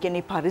ඒ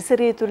කියන්නේ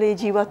පරිසරය තුල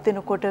ජීවත්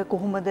වෙනකොට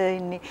කොහොමද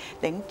ඉන්නේ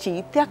දැන්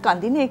චීත්‍යයක්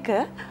අඳින එක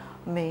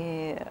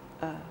මේ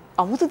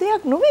අමුතු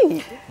දෙයක් නෙවෙයි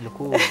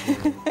ලොකු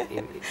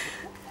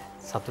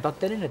සතුටක්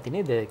දැනෙන්නේ නැති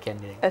නේද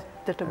කියන්නේ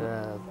ඇත්තටම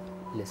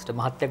ලෙස්ටර්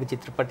මහත්තයාගේ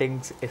චිත්‍රපටයෙන්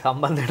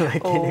සම්බන්ධ වෙනවා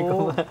කියන්නේ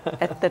කොහොමද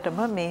ඇත්තටම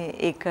මේ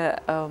ඒක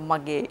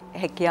මගේ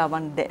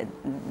හැකියාවන්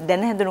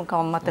දැන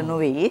හැඳුනුකම් මත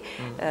නොවේ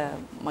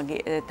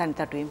මගේ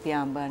තනිතටුවෙන්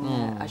පියාඹන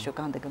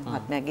අශෝක හඳක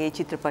මහත්මයාගේ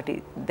චිත්‍රපටි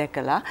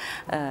දැකලා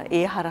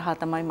ඒ හරහා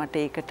තමයි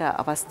මට ඒකට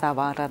අවස්ථාව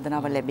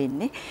ආරාධනාව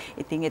ලැබෙන්නේ.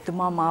 ඉතින්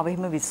එතුමා මාව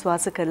එහෙම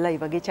විශ්වාස කරලා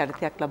මේ වගේ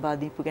චරිතයක් ලබා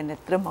දීපු ගැන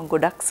ඇත්තට මම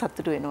ගොඩක්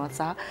සතුටු වෙනවා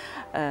සහ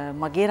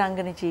මගේ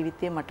රංගන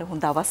ජීවිතයේ මට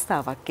හොඳ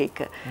අවස්ථාවක්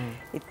ඒක.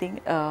 ඉතින්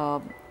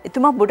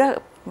එතුමා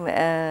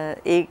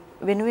ඒ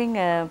වෙනුවෙන්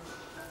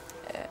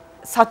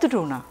සතුටු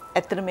වුණා.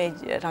 ඇත්තට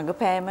මේ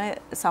රංගපෑම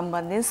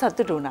සම්බන්ධයෙන්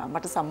සතුටු වුණා.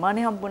 මට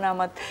සම්මානය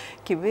හම්බුණාමත්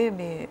කිව්වේ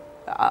මේ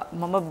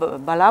මම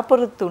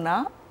බලාපොරොත්තු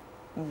වුණා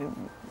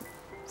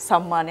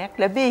සම්මානයක්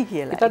ලැබෙයි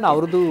කියලා. ඒතන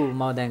අවුරුදු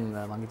මම දැන්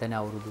මම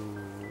හිතන්නේ අවුරුදු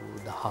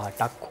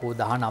 18ක් හෝ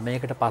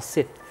 19කට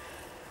පස්සෙත්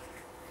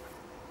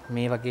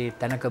මේ වගේ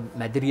තැනක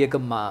මැදිරියක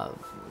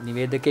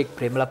නිවේදකෙක්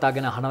ප්‍රේමලතා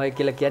ගැන අහනවයි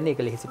කියලා කියන්නේ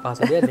ඒක ලෙහෙසි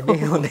පහසු දෙයක්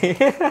නෙමෙයි හොඳේ.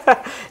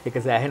 ඒක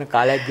සෑහෙන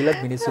කාලයක් ගිලත්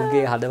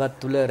මිනිස්සුන්ගේ හදවත්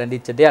තුල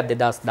රැඳිච්ච දෙයක්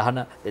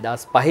 2010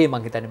 2005 මම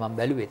හිතන්නේ මම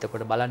බැලුවේ.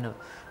 එතකොට බලන්න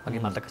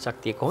මගේ මතක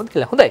ශක්තිය කොහොමද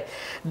කියලා. හොඳයි.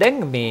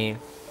 දැන් මේ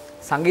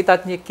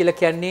සංගීතඥයෙක් කියලා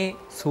කියන්නේ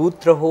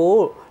සූත්‍ර හෝ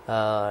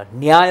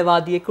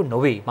න්‍යායවාදියෙකු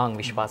නොවේ මම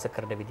විශ්වාස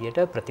කරන විදිහට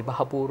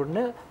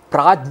ප්‍රතිභාපූර්ණ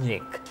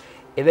ප්‍රඥෙක්.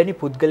 එවැනි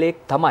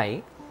පුද්ගලයෙක් තමයි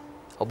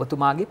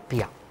ඔබතුමාගේ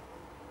පියා.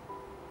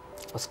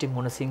 ඔස්ටින්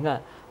මුණසිංහ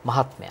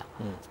මහත්මයා.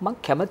 මම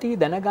කැමතියි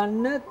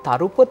දැනගන්න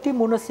තරුපති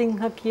මුණසිංහ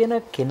කියන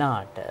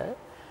කෙනාට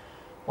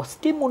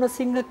ඔස්ටින්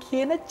මුණසිංහ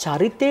කියන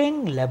චරිතයෙන්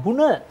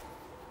ලැබුණ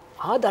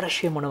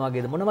ආදර්ශය මොන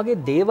වගේද? මොන වගේ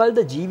දේවල්ද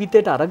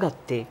ජීවිතයට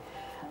අරගත්තේ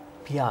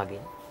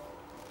පියාගෙන්?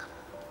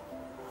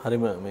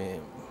 හරිම මේ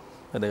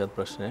වැදගත්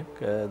ප්‍රශ්නයක්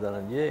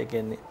ධනංජය. ඒ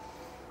කියන්නේ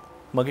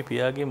මගේ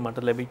පියාගෙන්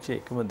මට ලැබිච්ච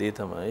එකම දේ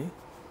තමයි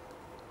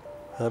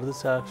හෘද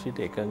සාක්ෂියට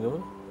එකඟව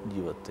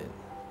ජීවත් වෙන්න.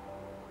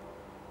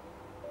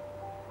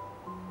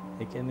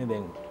 ඒ කියන්නේ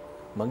දැන්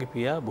මගේ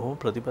පියා බොහොම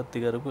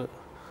ප්‍රතිපත්තිකරක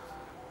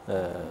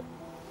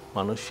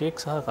මිනිසෙක්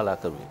සහ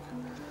කලාකරුවෙක්.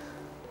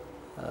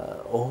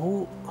 ඔහු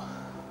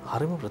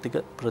හරිම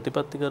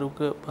ප්‍රතිපත්තිකරුක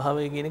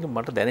භාවය කියන එක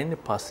මට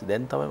දැනෙන්නේ පස්සේ.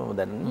 දැන් තමයි මම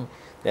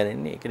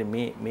දැනෙන්නේ. ඒ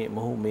කියන්නේ මේ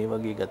මොහු මේ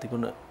වගේ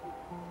ගතිගුණ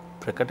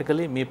ප්‍රකට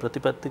කළේ මේ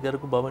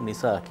ප්‍රතිපත්තිකරක බව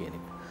නිසා කියන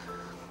එක.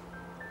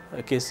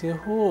 කෙසේ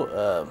හෝ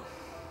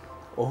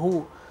ඔහු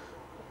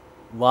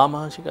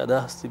වාමාංශික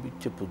අදහස්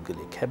තිබිච්ච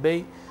පුද්ගලෙක්.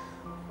 හැබැයි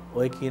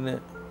ඔය කියන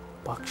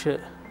පක්ෂ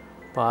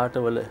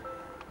පාටවල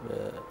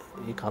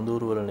ඒ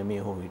කඳවුරු වල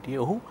නෙමෙයි ඔහු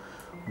හිටියේ. ඔහු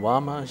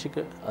වාමාංශික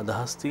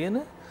අදහස් තියෙන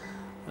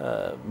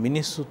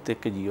මිනිස්සුත්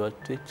එක්ක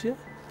ජීවත් වෙච්ච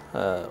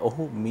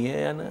ඔහු මිය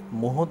යන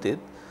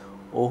මොහොතෙත්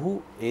ඔහු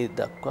ඒ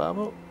දක්වාම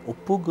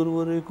උපු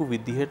ගුරුවරයෙකු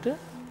විදිහට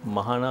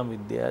මහානාම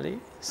විද්‍යාලයේ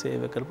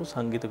සේවය කරපු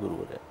සංගීත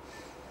ගුරුවරයා.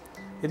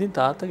 ඉතින්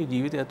තාත්තගේ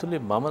ජීවිතය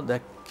ඇතුලේ මම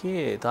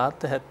දැක්කේ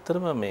තාත්තා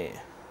හැත්තරම මේ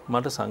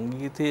මට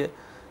සංගීතය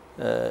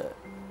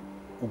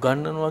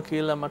උගන්වනවා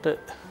කියලා මට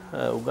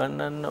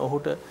උගන්වන්න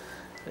ඔහුට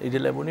ඉඩ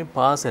ලැබුණේ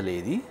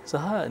පාසලේදී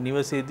සහ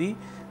නිවසේදී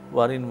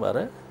වරින් වර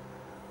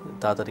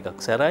තාත්තා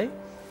ටිකක් සැරයි.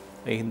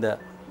 ඒ හින්දා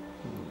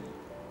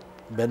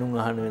බැනුම්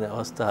අහන්න වෙන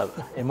අවස්ථාව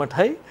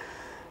එමටයි.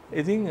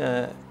 ඉතින්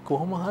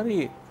කොහොම හරි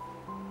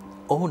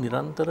ඔහු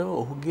නිරන්තරව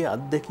ඔහුගේ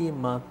අත්දැකීම්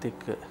මාත්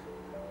එක්ක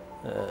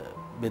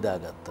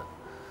බෙදාගත්තා.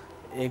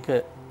 ඒක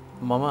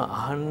මම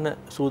අහන්න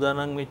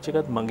සූදානම් වෙච්ච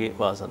එකත් මගේ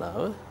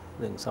වාසනාව.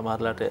 දැන්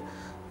සමහරලාට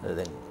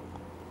දැන්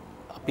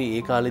අපි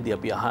ඒ කාලේදී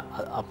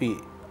අපි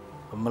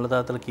අම්මලා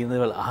තාත්තලා කියන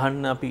දේවල්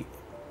අහන්න අපි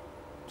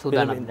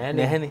සූදානම්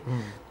නැහැනේ.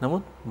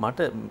 නමුත් මට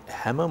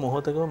හැම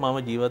මොහොතකම මම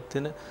ජීවත්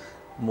වෙන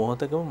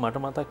මොහොතකම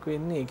මට මතක්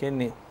වෙන්නේ ඒ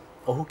කියන්නේ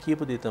ඔහු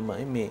කියපු දේ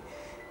තමයි මේ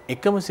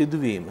එකම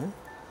සිදුවීම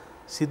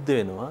සිද්ධ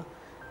වෙනවා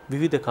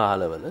විවිධ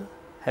කාලවල.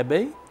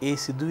 හැබැයි ඒ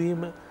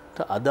සිදුවීමට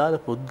අදාළ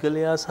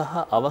පුද්ගලයා සහ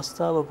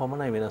අවස්ථාව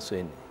පමණයි වෙනස්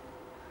වෙන්නේ.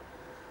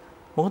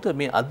 මොකද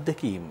මේ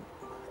අත්දැකීම්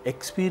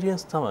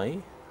එක්ස්පීරියන්ස් තමයි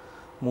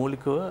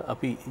මූලිකව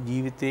අපි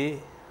ජීවිතේ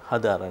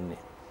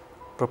හදාරන්නේ.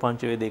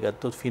 ප්‍රපංච වේදේ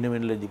ගත්තොත්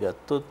ෆිනොමිනොලොජි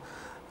ගත්තොත්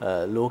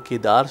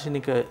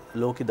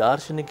ලෝක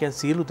දාර්ශනිකයන්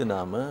සියලු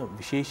දෙනාම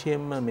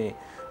විශේෂයෙන්ම මේ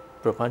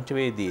ප්‍රපංච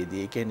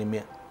වේදයේදී ඒ කියන්නේ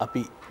මේ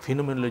අපි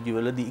ෆිනොමිනොලොජි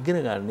වලදී ඉගෙන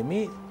ගන්න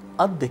මේ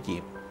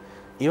අත්දැකීම්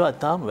ඒවා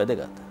තාම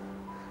වැදගත්.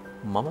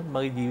 මමත්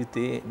මගේ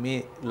ජීවිතයේ මේ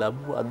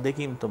ලැබුව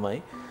අත්දැකීම් තමයි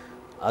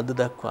අද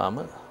දක්වාම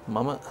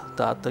මම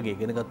තාත්තගේ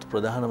ඉගෙනගත්තු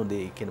ප්‍රධානම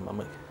දේ කියන්නේ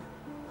මම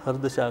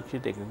හෘද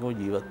සාක්ෂියට එකඟව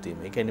ජීවත් වීම.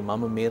 ඒ කියන්නේ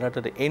මම මේ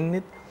රටට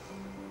එන්නෙත්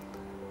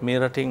මේ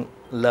රටින්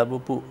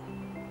ලැබපු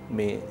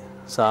මේ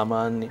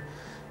සාමාන්‍ය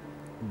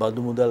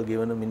බදු මුදල්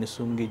ගෙවන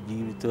මිනිසුන්ගේ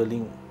ජීවිත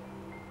වලින්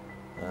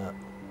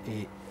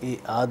ඒ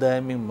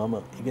ආදායමෙන් මම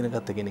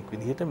ඉගෙනගත්ත කෙනෙක්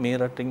විදිහට මේ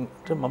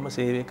රටින්ට මම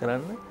සේවය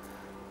කරන්න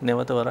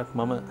නැවත වරක්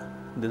මම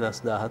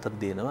 2014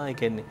 දෙනවා. ඒ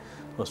කියන්නේ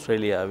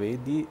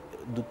ඕස්ට්‍රේලියාවේදී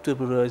දුක්ඛ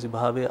පුරවැසි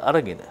භාවය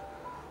අරගෙන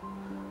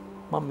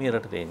මම මේ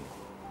රටට එන්නේ.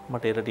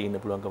 මට ඒ රටේ ඉන්න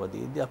පුළුවන්කම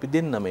දීදී අපි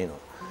දෙන්නම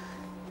එනවා.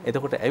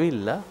 එතකොට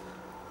ඇවිල්ලා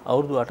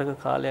අවුරුදු 8ක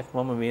කාලයක්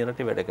මම මේ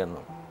රටේ වැඩ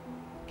කරනවා.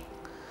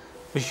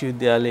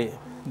 විශ්වවිද්‍යාලයේ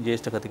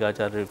ජ්‍යෙෂ්ඨ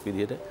කතිකාචාර්යයෙක්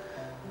විදිහට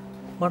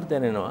මට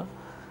දැනෙනවා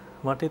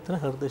මට එතන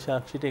හෘද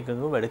සාක්ෂියට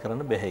එකඟව වැඩ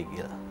කරන්න බැහැ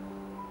කියලා.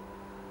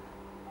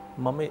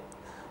 මම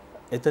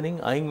එතනින්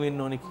අයින්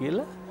වෙන්න ඕනේ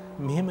කියලා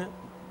මෙහෙම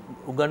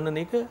උගන්නන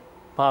එක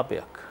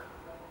පාපයක්.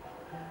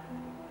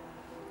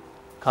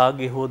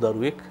 කාගේ හෝ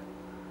දරුවෙක්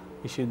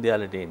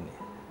විශ්වවිද්‍යාලයට එන්නේ.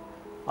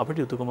 අපිට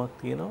යුතුයකමක්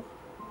තියෙනවා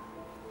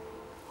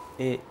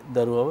ඒ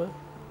දරුවව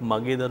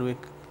මගේ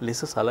දරුවෙක්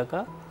ලෙස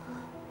සලකා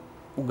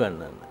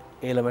උගන්වන්න.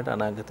 ඒ ළමයට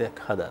අනාගතයක්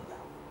හදන්න.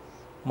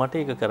 මට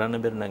ඒක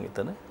කරන්න බැරි නම්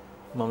එතන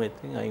මම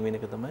එතනින් අයින් වෙන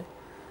එක තමයි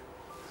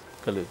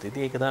කළ යුත්තේ.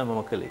 ඉතින් ඒක තමයි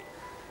මම කළේ.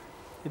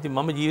 ඉතින්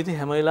මම ජීවිතේ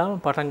හැම වෙලාවෙම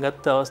පටන්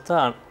ගත්ත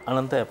අවස්ථා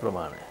අනන්තය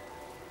අප්‍රමාණයි.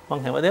 මම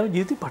හැමදාම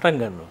ජීවිතේ පටන්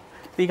ගන්නවා.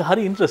 ඒක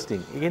හරි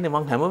ඉන්ට්‍රස්ටිං. ඒ කියන්නේ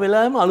මම හැම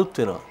වෙලාවෙම අලුත්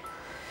වෙනවා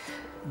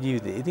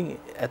ජීවිතේ. ඉතින්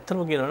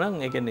ඇත්තම කියනවා නම්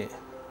ඒ කියන්නේ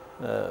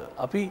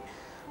අපි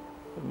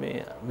මේ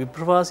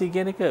විප්‍රවාසී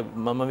කියන එක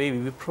මම මේ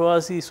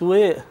විප්‍රවාසී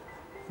සුවය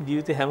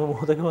ජීවිතේ හැම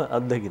මොහොතකම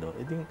අත්දකිනවා.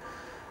 ඉතින්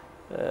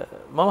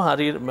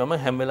මම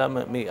හැම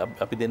වෙලාවෙම මේ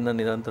අපි දෙන්න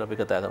නිරන්තර අපි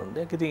කතා කරන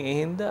දෙයක්. ඉතින් ඒ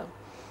හින්දා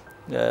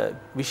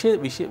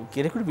විෂය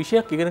කෙනෙකුට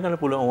විෂයක් ඉගෙන ගන්න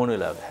පුළුවන් ඕන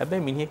වෙලාවක.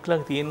 හැබැයි මිනිහෙක්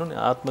ළඟ තියෙන්න ඕනේ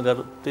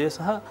ආත්මගරුත්වය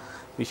සහ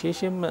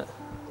විශේෂයෙන්ම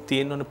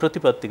තියෙන්න ඕනේ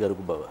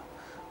ප්‍රතිපත්තිකරක බව.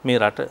 මේ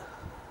රට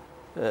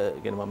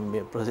කියන්නේ මම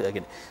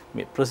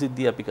මේ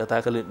ප්‍රසිද්ධිය අපි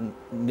කතා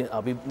කළේ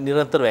අපි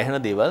නිරන්තරව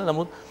ඇහෙන දේවල්.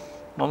 නමුත්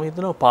මම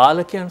හිතනවා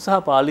පාලකයන්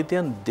සහ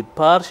පාලිතයන්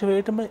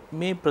දෙපාර්ශ්වයටම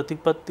මේ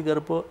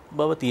ප්‍රතිපත්තිකරක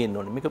බව තියෙන්න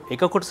ඕනේ. මේක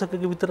එක කොටසක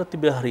විතරක්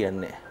තිබිලා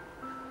හරියන්නේ නැහැ.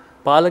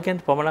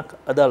 පාලකයන්ට පමණක්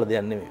අදාළ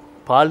දෙයක් නෙමෙයි.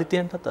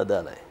 පාලිතයන්ටත්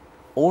අදාළයි.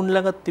 ඕන්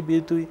ළඟත් තිබිය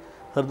යුතුයි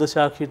හෘද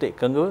සාක්ෂියට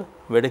එකඟව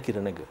වැඩ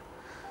කිරණ එක.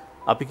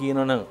 අපි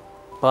කියනවනම්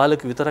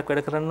පාලක විතරක්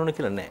වැඩ කරන්න ඕන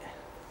කියලා නෑ.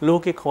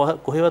 ලෝකේ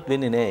කොහෙවත්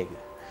වෙන්නේ නෑ ඒක.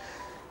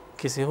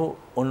 කෙසේ හෝ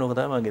ඔන්නෝක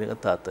තමයි මම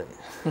ගෙනගත් තාත්තයි.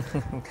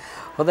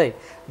 හොඳයි.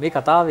 මේ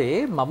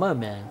කතාවේ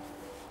මම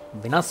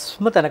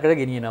වෙනස්ම තැනකට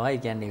ගෙනියනවා.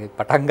 ඒ කියන්නේ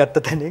පටන්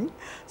ගත්ත තැනින්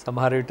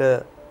සමහර විට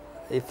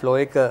ඒ ෆ්ලෝ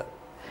එක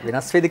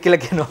වෙනස් වෙයිද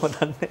කියලා කියනවා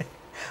දන්නේ.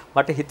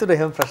 මට හිතුණා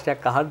එහෙම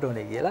ප්‍රශ්නයක් අහන්න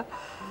ඕනේ කියලා.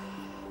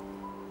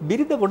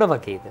 බිරිඳ මොන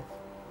වගේද?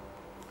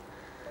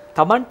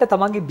 තමන්ට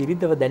තමන්ගේ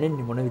බිරිඳව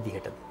දැනෙන්නේ මොන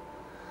විදිහටද?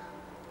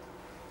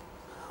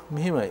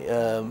 මෙහෙමයි.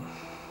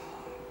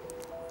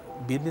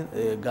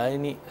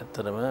 ගායනී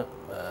ඇත්තරම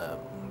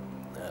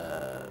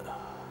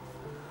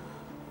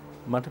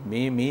මට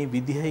මේ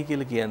විදිහයි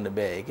කියලා කියන්න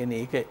බෑ. ඒ කියන්නේ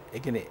ඒක ඒ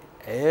කියන්නේ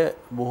ඇය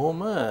බොහොම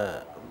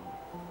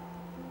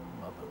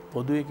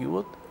පොදුවේ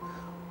කිව්වොත්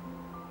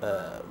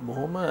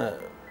බොහොම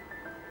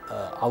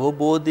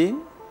අවබෝධයෙන්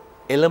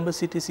එළඹ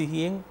සිටි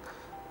සිහියෙන්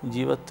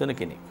ජීවත් වෙන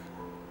කෙනෙක්.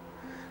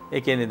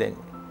 ඒ කියන්නේ දැන්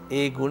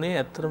ඒ ගුණය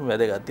ඇත්තටම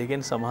වැදගත්. ඒ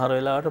කියන්නේ සමහර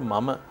වෙලාවට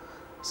මම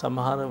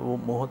සමහර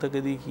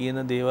මොහොතකදී කියන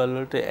දේවල්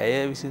වලට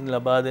ඇය විසින්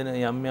ලබා දෙන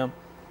යම් යම්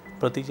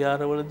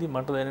ප්‍රතිචාරවලදී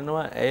මට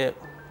දැනෙනවා ඇය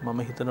මම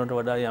හිතනවට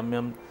වඩා යම්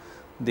යම්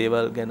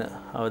දේවල් ගැන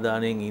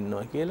අවධානයෙන්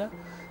ඉන්නවා කියලා.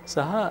 සහ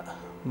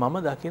මම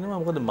දකිනවා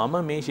මොකද මම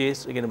මේ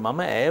ශේෂ්ත්‍රය කියන්නේ මම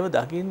ඇයව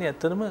දකින්නේ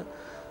ඇත්තටම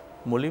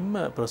මුලින්ම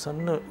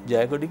ප්‍රසන්න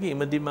ජයකොඩිගේ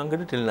ඉමදී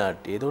මංගල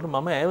ටෙලිනාට්‍යය. ඒකට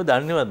මම ඇයව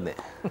දන්නේවත් නැහැ.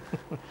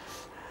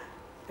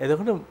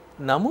 එතකොට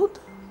නමුත්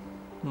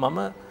මම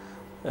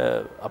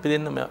අපි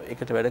දෙන්න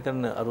එකට වැඩ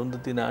කරන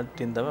අරුන්දති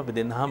නාට්‍යයෙන් තමයි අපි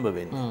දෙන්න හම්බ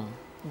වෙන්නේ.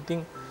 ඉතින්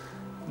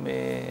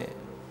මේ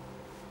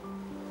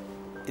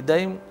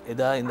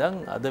එදා ඉඳන්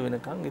අද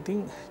වෙනකන් ඉතින්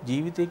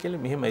ජීවිතය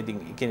කියලා මෙහෙමයි. ඉතින්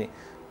ඒ කියන්නේ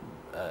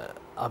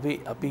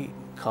අපි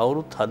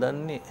කවුරුත්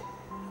හදන්නේ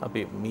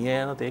අපි මිය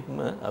යන තෙක්ම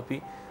අපි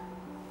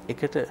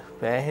එකට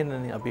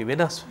පෑහෙනනේ. අපි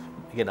වෙනස්.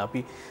 ඒ කියන්නේ අපි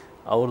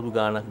අවුරුදු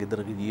ගාණක්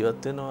ගෙදරක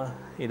ජීවත් වෙනවා.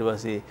 ඊට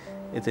පස්සේ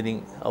එතනින්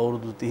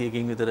අවුරුදු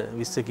 30කින් විතර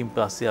 20කින්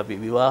පස්සේ අපි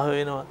විවාහ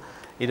වෙනවා.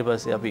 ඊට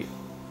පස්සේ අපි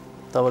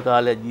තව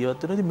කාලයක්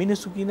ජීවත් වෙනවා. ඉතින්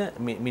මිනිස්සු කියන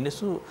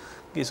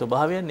මිනිස්සුගේ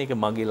ස්වභාවයන් ඒක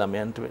මගේ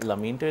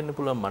ළමයින්ට වෙන්න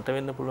පුළුවන්, මට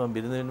වෙන්න පුළුවන්,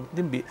 බිරිඳ වෙන්න.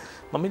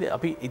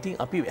 ඉතින්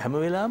අපි හැම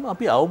වෙලාවෙම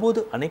අපි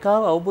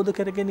අනේකාව අවබෝධ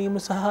කර ගැනීම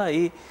සහ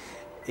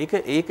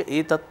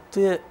ඒ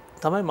தত্ত্বය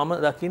තමයි මම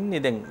දකින්නේ.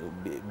 දැන්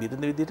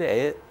බිරිඳ විදිහට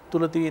ඇය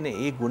තුල තියෙන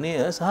ඒ ගුණය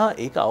සහ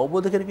ඒක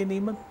අවබෝධ කර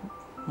ගැනීම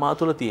මා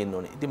තුල තියෙන්න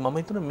ඕනේ. ඉතින් මම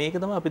හිතනවා මේක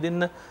තමයි අපි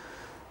දෙන්න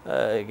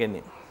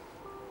කියන්නේ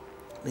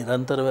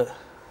නිරන්තරව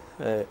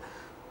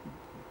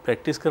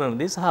ප්‍රැක්ටිස් කරන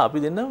දේ සහ අපි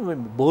දෙන්න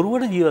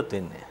බොරුවට ජීවත්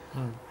වෙන්නේ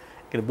නැහැ.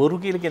 කියන්නේ බොරු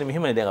කියලා කියන්නේ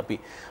මෙහෙමයි. දැන්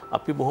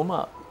අපි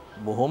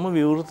බොහොම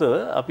විවෘතව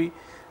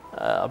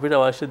අපිට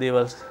අවශ්‍ය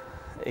දේවල්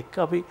එක්ක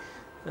අපි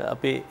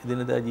අපේ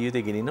දිනදා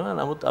ජීවිතේ ගෙනිනවා.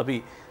 නමුත් අපි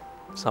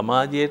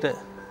සමාජයට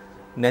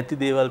නැති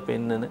දේවල්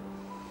පෙන්නන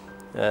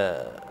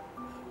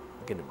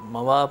කියන්නේ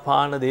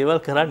මවාපාන දේවල්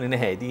කරන්නේ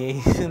නැහැ. ඉතින් ඒ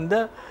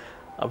හින්දා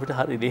අපිට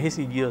හරි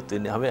ලෙහෙසි ජීවත්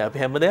වෙන්න. අපි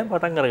හැමදාම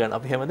පටන් අරගන්න.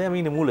 අපි හැමදාම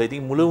ඉන්නේ මුල.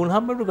 ඉතින් මුල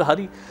වුණාම අපිට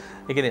හරි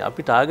ඒ කියන්නේ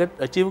අපි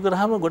ටාගට් අචීව්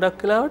කරාම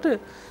ගොඩක් වෙලාවට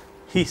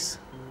හිස්.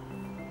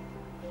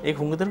 ඒක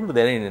හුඟතරකට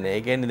දැනෙන්නේ නැහැ.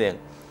 ඒ කියන්නේ දැන්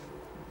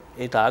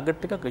ඒ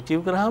ටාගට් එකක් අචීව්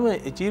කරාම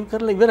අචීව්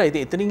කරලා ඉවරයි.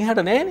 ඉතින් එතනින්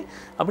එහාට නැහැනේ.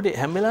 අපිට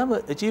හැම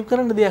වෙලාවෙම අචීව්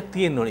කරන්න දෙයක්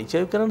තියෙන්න ඕනේ.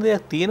 අචීව් කරන්න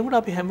දෙයක් තියෙනකොට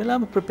අපි හැම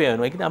වෙලාවෙම ප්‍රිපෙයාර්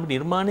වෙනවා. ඒ කියන්නේ අපි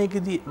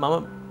නිර්මාණයකදී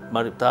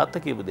මම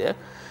තාත්තා කියපු දෙයක්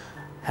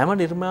හැම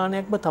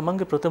නිර්මාණයක්ම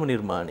තමන්ගේ ප්‍රථම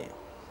නිර්මාණය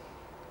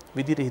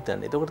විදිහට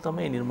හිතන්නේ. එතකොට තමයි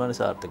මේ නිර්මාණය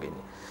සාර්ථක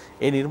වෙන්නේ.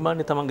 ඒ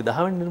නිර්මාණය තමන්ගේ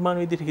 10 වෙනි නිර්මාණ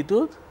විදිහට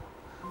හිතුවොත්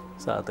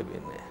සාර්ථක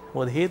වෙන්නේ නැහැ.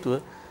 මොකද හේතුව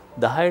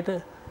 10ට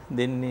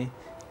දෙන්නේ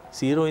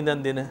 0 ඉඳන්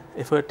දෙන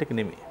එෆර්ට් එක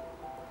නෙමෙයි.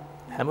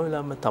 හැම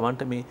වෙලාවෙම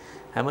තමන්ට මේ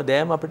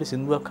හැමදෑම අපිට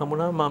සින්දුවක්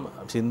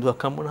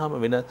හම්බුනහම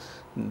වෙන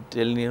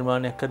ටෙලි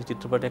නිර්මාණයක් හරි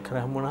චිත්‍රපටයක්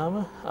හරි හම්බුනහම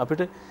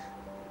අපිට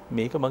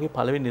මේක මගේ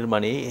පළවෙනි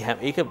නිර්මාණය.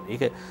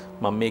 ඒක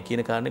මම මේ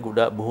කියන කාරණේ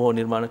ගොඩාක් බොහෝ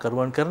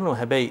නිර්මාණකරුවන් කරනවා.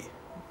 හැබැයි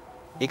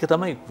ඒක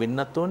තමයි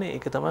වෙන්නත් ඕනේ.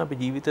 ඒක තමයි අපේ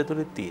ජීවිතය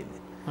තුළ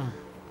තියෙන්නේ.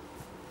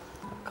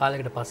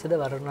 කාලයකට පස්සේද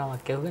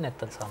වර්ණනාවක් කියුවේ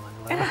නැත්තම් සාමාන්‍යව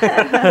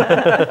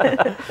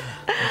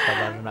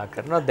වර්ණනා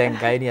කරනවා. දැන්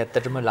ගයනී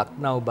ඇත්තටම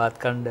ලක්නෝ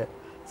බාත්කණ්ඩ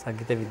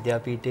සංගීත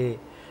විද්‍යාපීඨයේ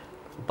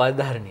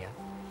උපාධිධාරණියක්.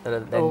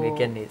 දැන් ඒ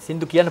කියන්නේ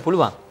සින්දු කියන්න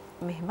පුළුවන්.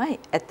 මෙහෙමයි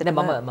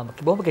ඇත්තටම මම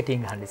බොහොම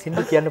කෙටියෙන් අහන්නේ.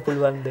 සින්දු කියන්න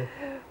පුළුවන්ද?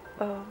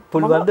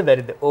 පුළුවන්ද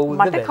බැරිද?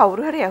 මට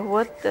කවුරු හරි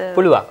ඇහුවොත්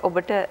පුළුවන්.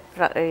 ඔබට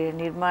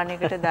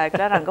නිර්මාණයකට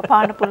දායකලා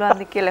රංගපාන්න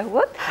පුළුවන්ද කියලා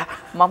ඇහුවොත්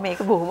මම මේක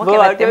බොහොම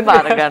කැමැත්තෙන්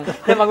බාර ගන්නවා.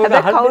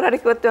 හැබැයි කවුරු හරි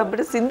කිව්වොත්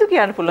අපිට සින්දු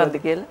කියන්න පුළුවන්ද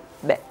කියලා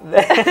බෑ.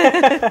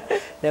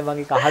 දැන්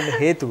මම ඒක අහන්න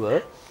හේතුව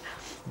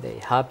දැන්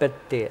එහා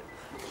පැත්තේ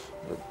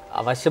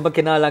අවශ්‍යම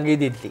කෙනා ළඟ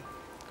ඉදිද්දි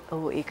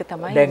ඔව් ඒක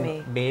තමයි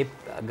මේ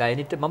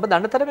ගයනිට මම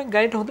දන්න තරමින්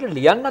ගයනිට හොඳට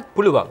ලියන්නත්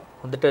පුළුවන්.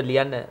 හොඳට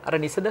ලියන්න අර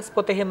නිසදස්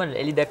පොත එහෙම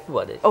එලි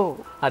දැක්වුවාද? ඔව්.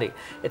 හරි.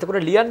 එතකොට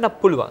ලියන්නත්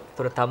පුළුවන්.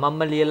 එතකොට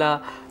තමන්ම ලියලා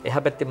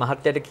එහා පැත්තේ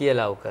මහත්යට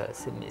කියලා ඔක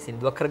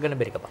සින්දුවක් කරගන්න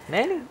බැරි කමක්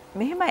නෑනේ.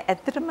 මෙහෙමයි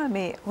ඇත්තටම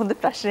මේ හොඳ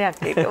ප්‍රශ්නයක්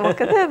ඒක.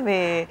 මොකද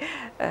මේ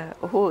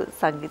ඔහු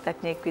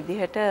සංගීතඥයෙක්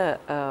විදිහට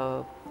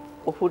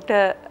ඔහුට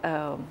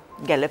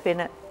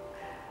ගැළපෙන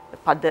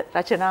පද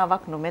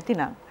රචනාවක්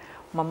නොමැතිනම්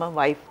මම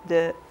වයිෆ්ද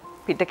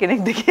පිට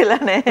කෙනෙක්ද කියලා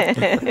නෑ.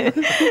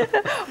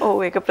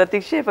 ඔව් ඒක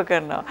ප්‍රතික්ෂේප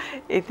කරනවා.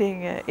 ඉතින්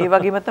ඒ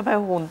වගේම තමයි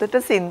හොඳට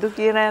සින්දු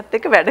කියන අයත්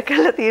එක්ක වැඩ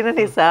කරලා තියෙන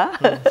නිසා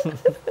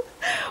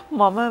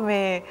මම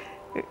මේ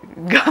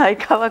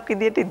ගායිකාවක්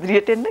විදියට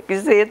ඉදිරියට එන්න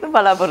කිසිසේත්ම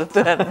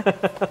බලාපොරොත්තු වෙන්නේ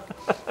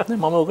නෑ.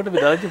 මම ඔකට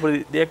විදාජ්‍ය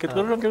දෙයක් එකතු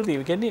කරනවා කියලා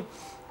තියෙනවා. කියන්නේ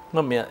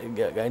මම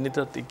ගායනිතත්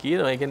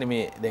කියනවා. ඒ කියන්නේ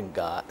මේ දැන්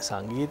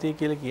සංගීතය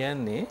කියලා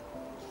කියන්නේ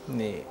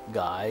මේ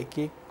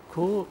ගායකෙක්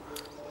හෝ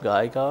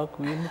ගායිකාවක්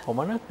වීම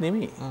පමණක්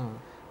නෙමෙයි.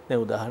 දැන්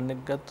උදාහරණයක්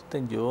ගත්තොත්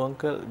දැන් ජෝ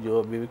අංකල් ජෝ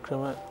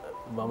බිවික්‍රම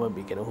මම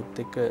බිකන ඔහුත්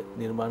එක්ක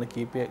නිර්මාණ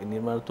කීපයක්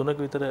නිර්මාණ 3ක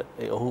විතර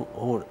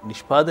ඔහු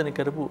නිෂ්පාදනය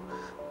කරපු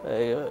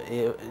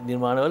ඒ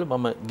නිර්මාණවල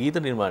මම ගීත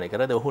නිර්මාණය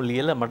කරා. දැන් ඔහු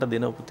ලියලා මට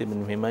දෙන පුතේ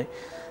මෙන්න මෙහෙමයි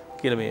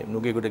කියලා මේ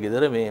නුගේගොඩ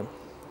ගෙදර මේ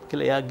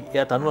කියලා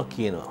එයා තනුවක්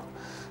කියනවා.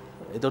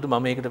 එතකොට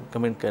මම ඒකට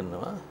කමෙන්ට්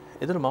කරනවා.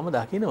 එතකොට මම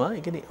දකිනවා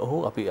ඒ කියන්නේ ඔහු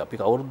අපි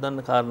කවුරුත්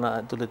දන්න කාරණා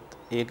ඇතුළත්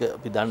ඒක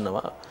අපි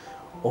දන්නවා.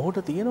 ඔහුට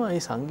තියෙනවා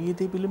මේ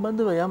සංගීතය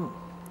පිළිබඳව යම්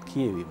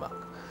කියවීමක්.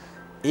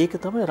 ඒක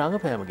තමයි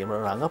රංගපෑම කියන්නේ.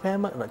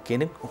 රංගපෑම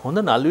කෙනෙක් හොඳ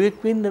නළුවෙක්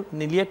වෙන්න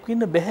නිලියක්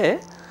වෙන්න බෑ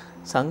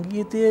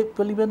සංගීතය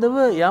පිළිබඳව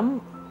යම්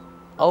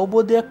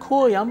අවබෝධයක්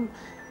හෝ යම්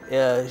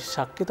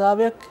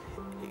ශක්්‍යතාවයක්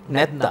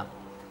නැත්නම්.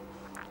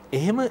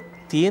 එහෙම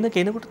තියෙන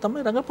කෙනෙකුට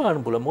තමයි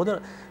රඟපාන්න පුළුවන්. මොකද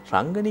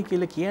රංගනී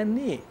කියලා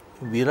කියන්නේ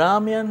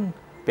විරාමයන්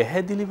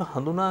පැහැදිලිව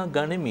හඳුනා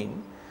ගනිමින්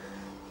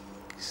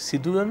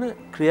සිදුවන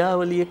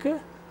ක්‍රියාවලියක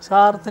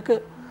සාර්ථක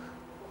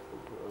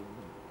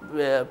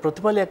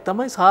ප්‍රතිඵලයක්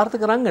තමයි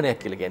සාර්ථක රංගනයක්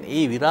කියලා කියන්නේ.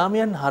 ඒ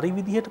විරාමයන් හරි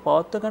විදිහට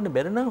පවත්වා ගන්න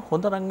බැරි නම්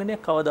හොඳ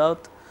රංගනයක්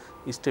කවදාවත්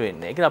ඉෂ්ට වෙන්නේ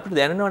නැහැ. ඒක අපිට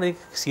දැනෙනවා නේ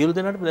සියලු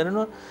දෙනාටම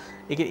දැනෙනවා.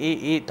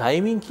 ඒ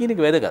ටයිමින් කියන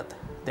එක වැදගත්.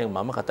 දැන්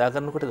මම කතා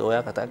කරනකොට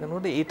ඔයා කතා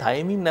කරනකොට ඒ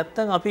ටයිමින්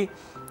නැත්තම් අපි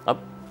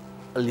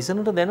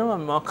ලිසනට දැනෙනවා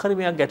මොකක් හරි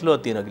මේක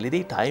ගැටලුවක් තියෙනවා කියලා.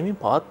 ඉතින් ටයිමින්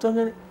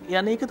පවත්වාගෙන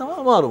යන එක තමයි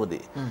අමාරුම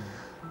දේ.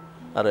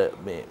 අර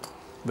මේ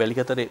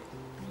වැලිකතරේ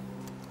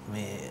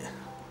මේ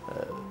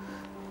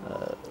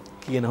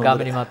කියන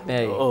ගාමිණී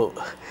මහත්මයායි. ඔව්.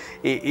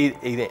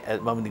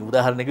 මම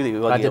උදාහරණයක් විදිහට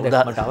ඒ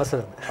වගේ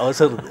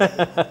අවසරද.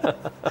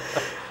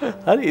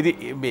 හරි ඉතින්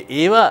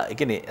ඒවා ඒ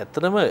කියන්නේ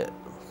ඇත්තටම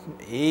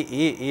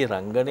ඒ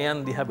රංගනයන්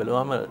දිහා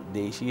බැලුවම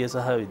දේශීය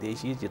සහ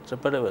විදේශීය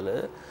චිත්‍රපටවල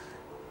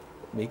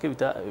මේක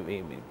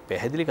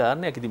පැහැදිලි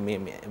කාරණයක්. ඉතින්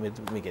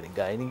මේ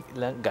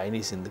කියන්නේ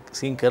ගායනී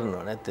සිං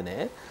කරනවා නැත්තේ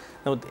නෑ.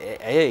 නමුත්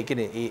ඇය ඒ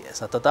කියන්නේ ඒ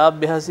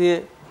සතතාභ්‍යාසය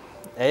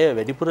ඇය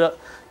වැඩිපුර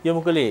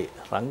යොමු කළේ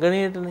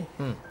රංගනයටනේ.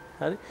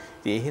 හරි.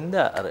 ඒ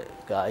හින්දා අර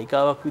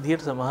ගායිකාවක්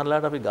විදිහට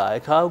සමහරලාට අපි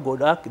ගායකාව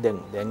ගොඩාක්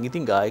දැන්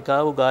ඉතින්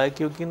ගායිකාව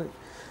ගායකයෝ කියන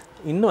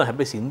ඉන්නවා.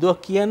 හැබැයි සින්දුවක්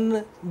කියන්න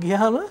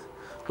ගියාම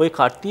ඔය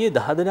කට්ටිය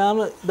 10 දෙනාම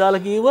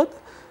දාලා කිව්වත්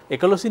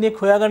 11 දිනක්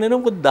හොයාගන්න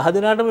එනවා. මොකද 10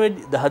 දෙනාටම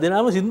 10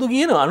 දෙනාම සින්දු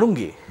කියනවා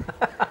අනුන්ගේ.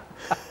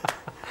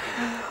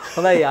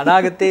 හොඳයි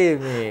අනාගතයේ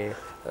මේ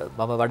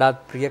මම වඩාත්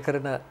ප්‍රිය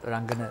කරන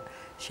රංගන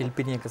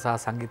ශිල්පිනියක සහ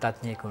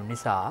සංගීතඥයෙකු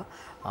නිසා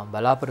මම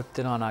බලාපොරොත්තු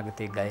වෙනවා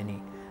අනාගතයේ ගයනි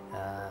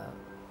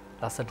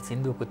ලස්සට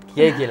සින්දුවකුත්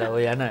කියයි කියලා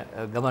ඔය යන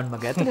ගමන්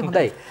මග ඇතුලේ.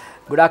 හොඳයි.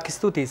 ගොඩාක්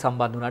ස්තුතියි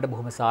සම්බන්ධ වුණාට.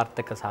 බොහොම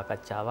සාර්ථක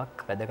සාකච්ඡාවක්,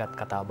 වැදගත්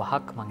කතා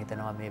බහක් මම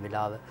හිතනවා මේ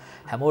වෙලාව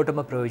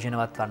හැමෝටම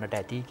ප්‍රයෝජනවත් වන්නට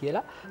ඇති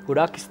කියලා.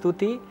 ගොඩාක්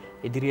ස්තුතියි.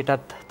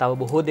 ඉදිරියටත් තව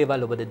බොහෝ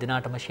දේවල් ඔබ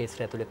දෙදෙනාටම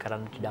ශාස්ත්‍රය ඇතුලේ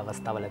කරන්නට ඉඩ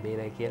අවස්ථාව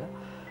ලැබේවයි කියලා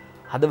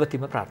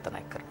හදවතින්ම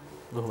ප්‍රාර්ථනා කරනවා.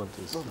 බොහොම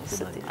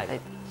ස්තුතියි.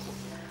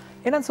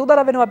 එහෙනම්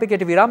සූදානම් වෙනවා අපි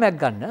කෙටි විරාමයක්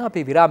ගන්න.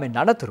 අපි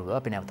විරාමෙන් අනතුරුව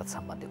අපි නැවතත්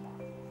සම්බන්ධ වෙමු.